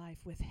up to life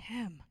with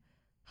him.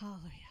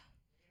 Hallelujah.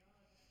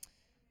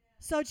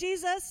 So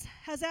Jesus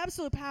has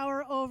absolute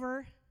power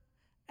over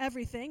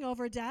everything,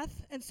 over death.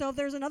 And so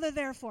there's another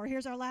therefore.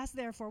 Here's our last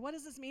therefore. What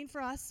does this mean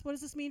for us? What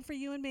does this mean for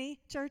you and me,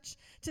 church,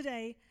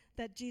 today,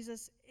 that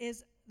Jesus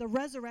is the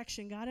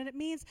resurrection God? And it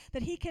means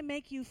that he can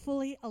make you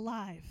fully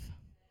alive.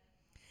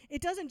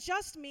 It doesn't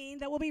just mean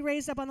that we'll be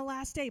raised up on the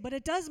last day, but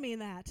it does mean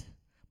that.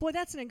 Boy,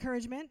 that's an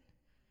encouragement,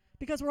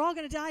 because we're all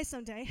going to die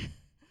someday.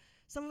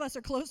 Some of us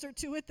are closer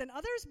to it than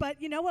others,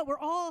 but you know what? We're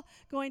all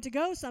going to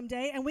go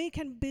someday, and we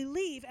can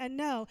believe and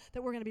know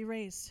that we're going to be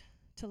raised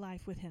to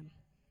life with him.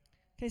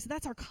 Okay, so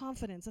that's our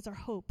confidence. That's our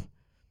hope.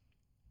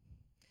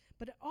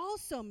 But it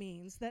also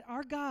means that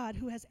our God,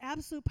 who has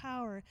absolute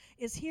power,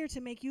 is here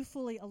to make you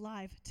fully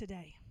alive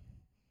today.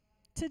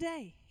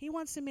 Today. He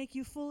wants to make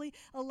you fully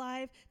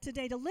alive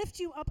today, to lift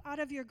you up out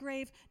of your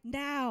grave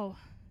now.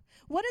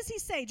 What does he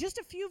say? Just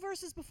a few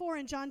verses before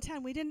in John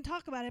 10. We didn't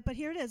talk about it, but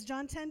here it is,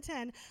 John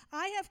 10:10.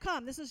 I have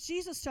come. This is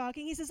Jesus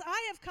talking. He says,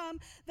 I have come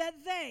that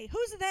they.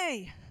 Who's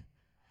they?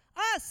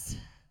 Us.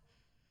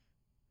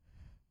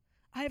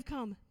 I have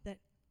come that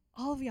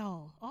all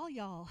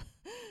y'all.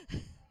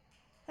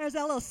 There's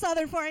that little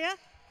southern for you.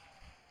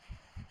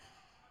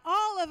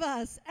 All of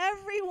us,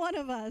 every one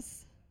of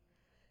us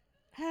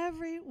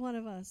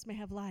may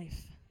have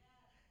life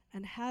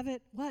and have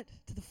it, what?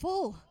 To the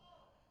full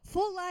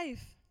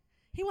life.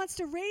 He wants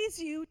to raise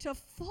you to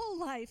full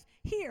life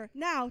here,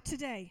 now,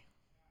 today.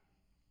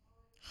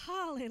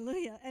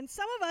 Hallelujah. And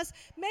some of us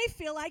may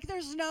feel like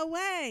there's no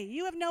way.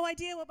 You have no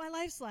idea what my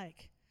life's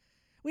like.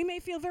 We may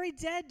feel very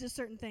dead to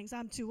certain things.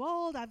 I'm too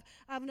old.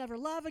 I'll never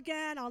love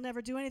again. I'll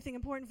never do anything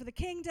important for the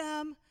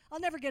kingdom. I'll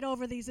never get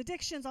over these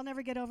addictions. I'll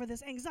never get over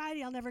this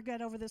anxiety. I'll never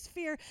get over this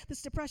fear,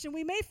 this depression.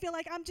 We may feel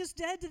like I'm just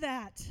dead to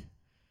that.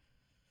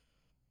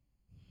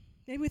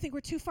 Maybe we think we're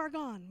too far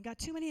gone, got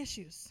too many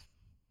issues.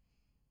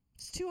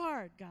 It's too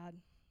hard, God.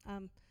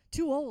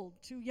 Too old,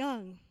 too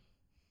young.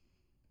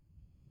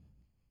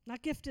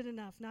 Not gifted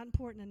enough, not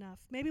important enough.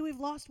 Maybe we've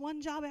lost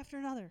one job after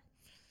another.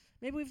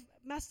 Maybe we've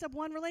messed up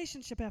one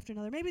relationship after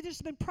another. Maybe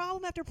there's been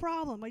problem after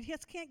problem. We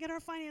just can't get our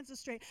finances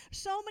straight.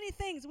 So many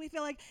things we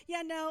feel like,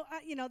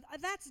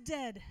 that's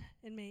dead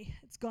in me.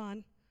 It's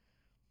gone.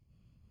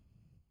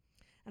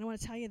 And I want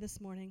to tell you this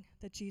morning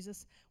that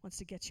Jesus wants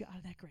to get you out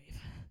of that grave.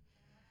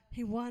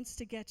 He wants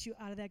to get you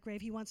out of that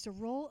grave. He wants to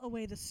roll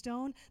away the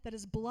stone that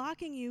is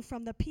blocking you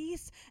from the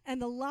peace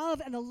and the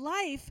love and the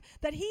life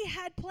that he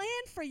had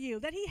planned for you,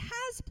 that he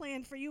has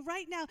planned for you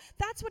right now.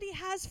 That's what he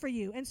has for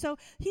you. And so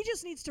he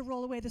just needs to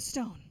roll away the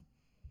stone.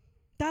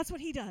 That's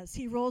what he does.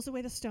 He rolls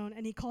away the stone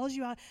and he calls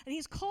you out, and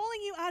he's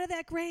calling you out of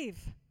that grave.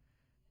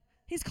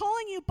 He's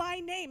calling you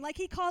by name like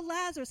he called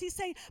Lazarus. He's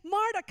saying,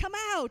 Marta, come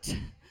out. He's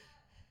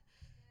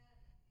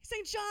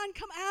saying, John,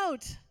 come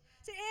out.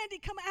 Say, Andy,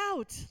 come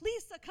out.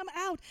 Lisa, come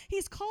out.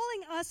 He's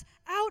calling us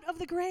out of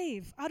the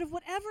grave, out of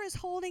whatever is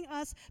holding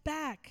us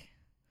back.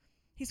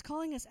 He's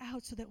calling us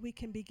out so that we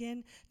can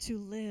begin to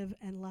live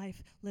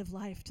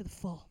life to the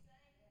full.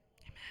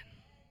 Amen.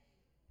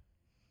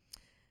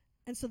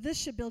 And so this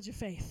should build your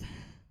faith.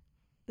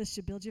 This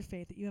should build your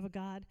faith that you have a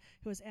God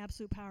who has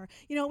absolute power.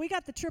 You know, we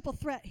got the triple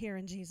threat here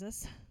in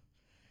Jesus.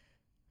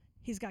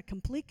 He's got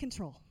complete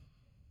control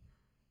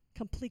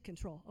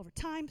over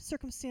time,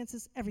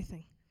 circumstances,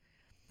 everything.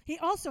 He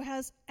also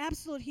has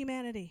absolute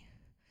humanity.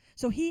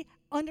 So he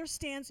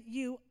understands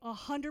you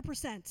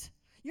 100%.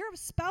 Your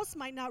spouse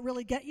might not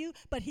really get you,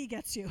 but he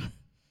gets you.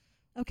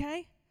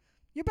 Okay?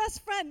 Your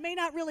best friend may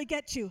not really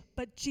get you,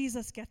 but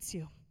Jesus gets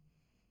you.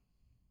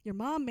 Your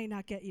mom may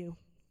not get you,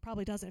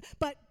 probably doesn't,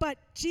 but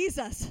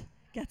Jesus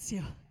gets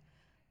you.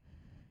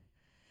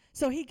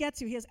 So he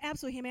gets you. He has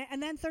absolute humanity.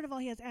 And then third of all,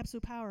 he has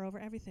absolute power over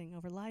everything,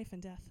 over life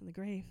and death and the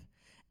grave.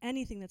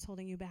 Anything that's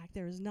holding you back,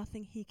 there is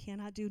nothing he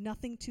cannot do,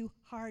 nothing too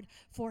hard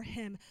for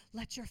him.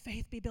 Let your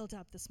faith be built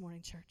up this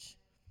morning, church.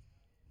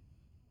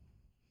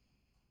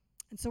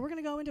 And so we're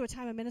going to go into a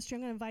time of ministry.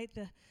 I'm going to invite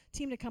the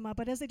team to come up.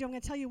 But as they do, I'm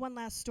going to tell you one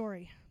last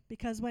story.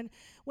 Because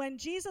when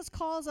Jesus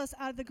calls us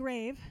out of the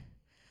grave,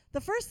 the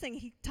first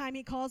time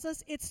he calls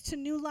us, it's to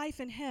new life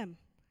in him,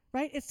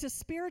 right? It's to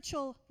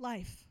spiritual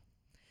life.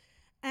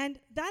 And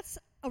that's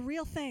a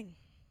real thing.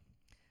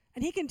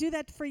 And he can do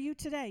that for you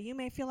today. You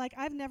may feel like,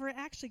 I've never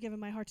actually given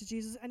my heart to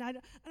Jesus, and I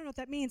don't know what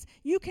that means.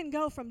 You can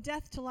go from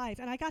death to life.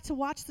 And I got to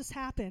watch this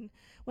happen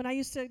when I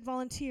used to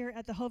volunteer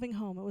at the Hoving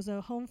Home. It was a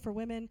home for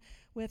women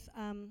with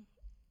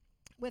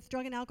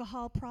drug and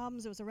alcohol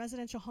problems. It was a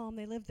residential home.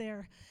 They lived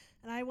there.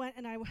 And I went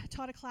and I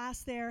taught a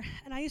class there.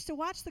 And I used to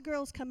watch the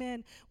girls come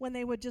in when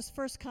they would just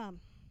first come,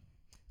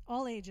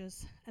 all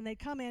ages. And they'd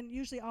come in,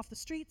 usually off the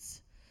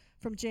streets,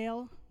 from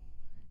jail.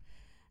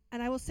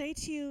 And I will say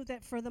to you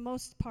that for the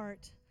most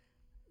part,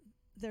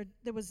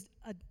 there was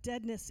a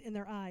deadness in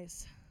their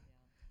eyes.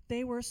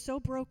 They were so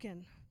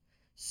broken,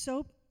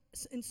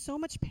 in so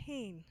much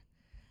pain,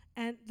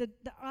 and the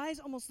eyes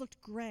almost looked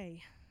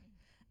gray.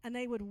 And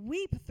they would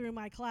weep through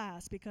my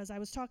class because I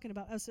was talking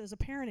about us as a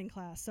parenting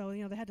class. So,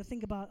 they had to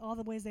think about all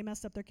the ways they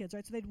messed up their kids,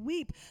 right? So they'd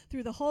weep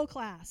through the whole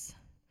class.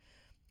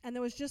 And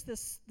there was just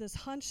this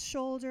hunched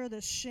shoulder,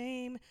 this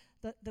shame,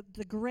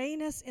 the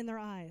grayness in their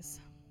eyes.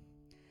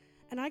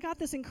 And I got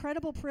this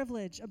incredible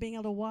privilege of being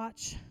able to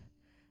watch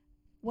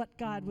what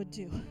God would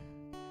do.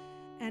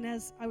 And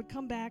as I would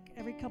come back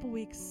every couple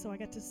weeks, so I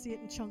got to see it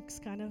in chunks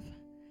kind of,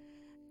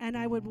 and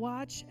I would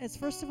watch as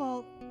first of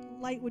all,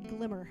 light would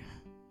glimmer.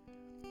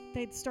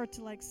 They'd start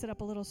to sit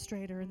up a little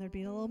straighter, and there'd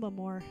be a little bit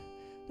more.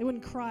 They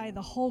wouldn't cry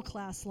the whole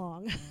class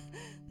long.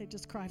 They'd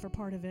just cry for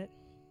part of it.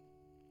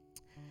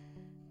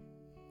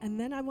 And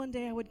then one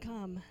day I would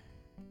come,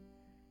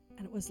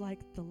 and it was like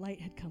the light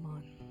had come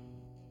on.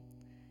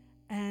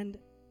 And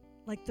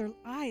their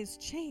eyes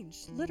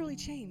changed, literally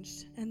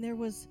changed. And there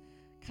was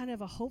kind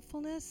of a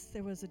hopefulness,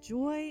 there was a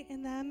joy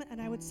in them.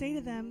 And I would say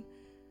to them,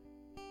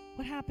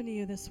 what happened to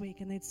you this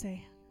week? And they'd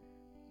say,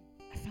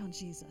 I found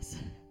Jesus.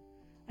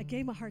 I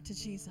gave my heart to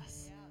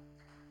Jesus. Yeah.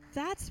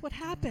 That's what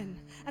happened.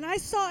 And I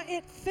saw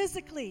it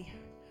physically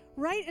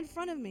right in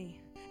front of me.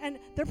 And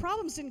their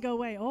problems didn't go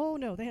away. Oh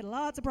no, they had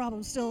lots of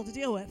problems still to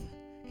deal with.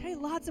 Okay,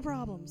 lots of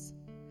problems.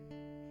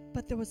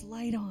 But there was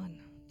light on.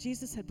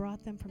 Jesus had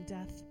brought them from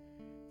death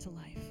to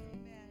life.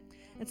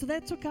 And so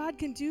that's what God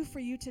can do for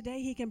you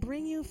today. He can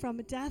bring you from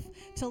death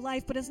to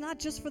life. But it's not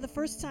just for the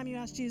first time you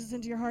ask Jesus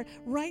into your heart.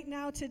 Right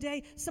now,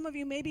 today, some of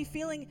you may be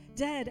feeling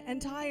dead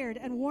and tired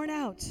and worn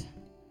out,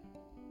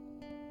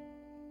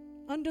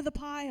 under the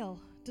pile,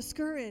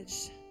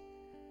 discouraged.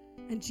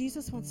 And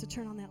Jesus wants to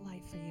turn on that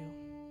light for you.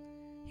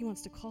 He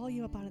wants to call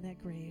you up out of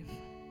that grave.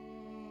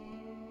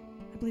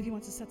 I believe he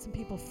wants to set some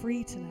people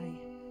free today,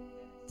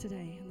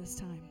 in this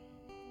time.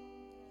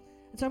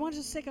 And so I want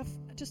you to take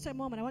just a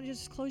moment. I want you to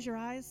just close your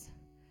eyes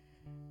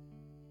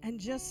and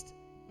just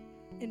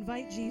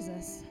invite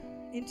Jesus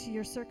into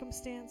your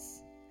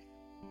circumstance,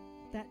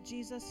 that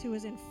Jesus who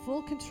is in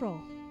full control.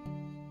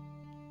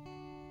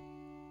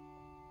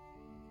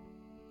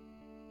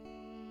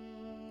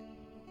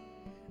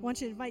 I want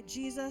you to invite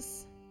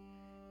Jesus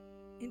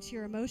into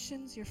your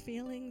emotions, your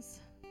feelings,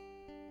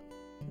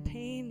 the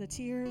pain, the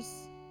tears,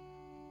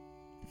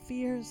 the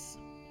fears.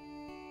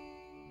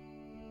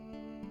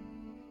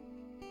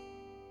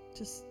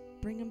 Just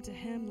bring them to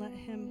him. Let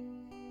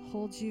him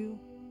hold you,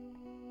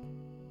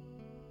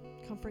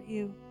 comfort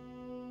you.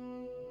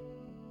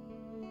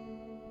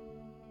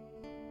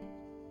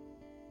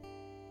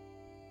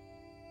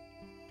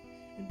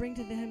 and bring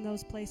to Him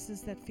those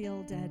places that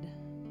feel dead,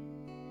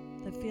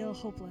 that feel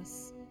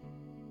hopeless.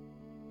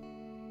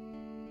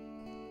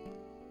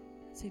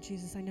 Say,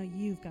 Jesus, I know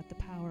you've got the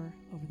power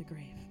over the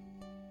grave.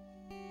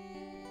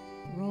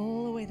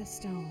 Roll away the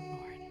stone,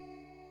 Lord.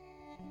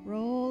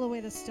 Roll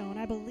away the stone.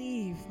 I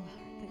believe,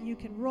 Lord, that you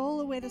can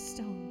roll away the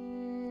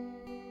stone.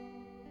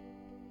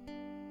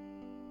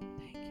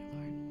 Thank you,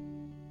 Lord.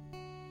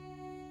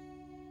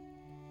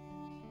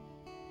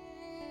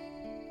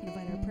 I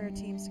invite our prayer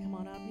teams to come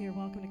on up. You're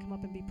welcome to come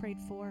up and be prayed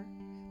for.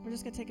 We're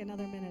just going to take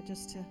another minute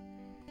just to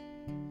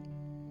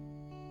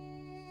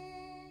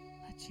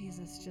let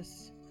Jesus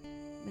just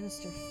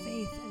minister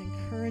faith and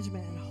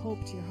encouragement and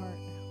hope to your heart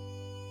now.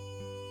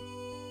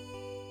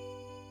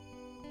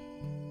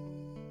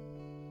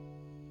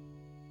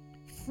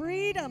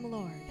 Freedom,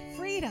 Lord.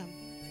 Freedom.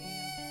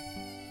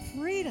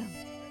 Freedom.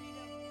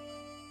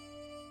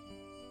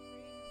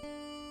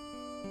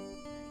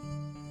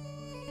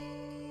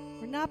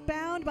 We're not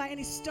bound by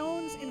any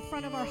stones in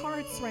front of our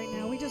hearts right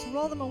now. We just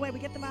roll them away. We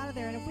get them out of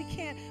there. And if we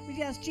can't,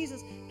 we ask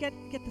Jesus, get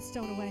the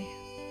stone away.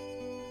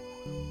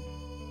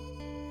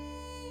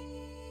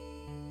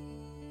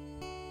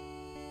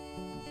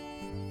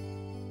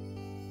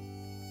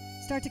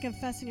 Start to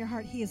confess in your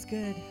heart, He is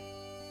good.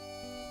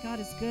 God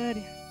is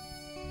good.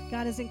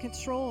 God is in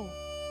control.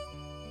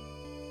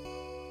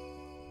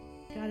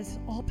 God is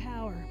all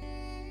power.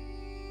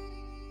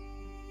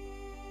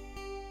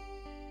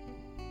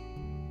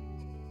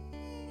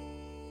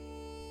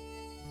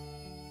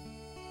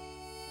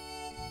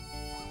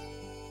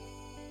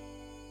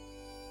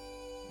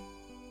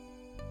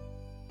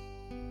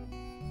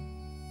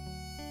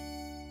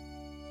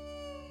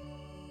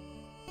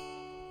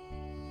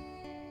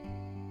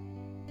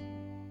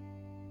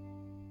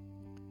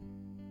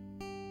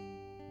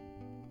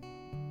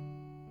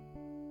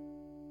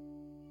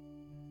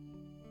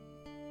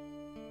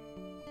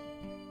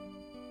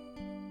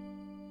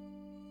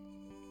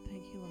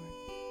 Thank you,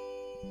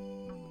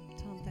 Lord.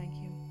 Tell Him thank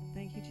you.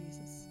 Thank you,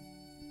 Jesus.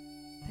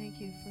 Thank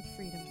you for the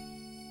freedom.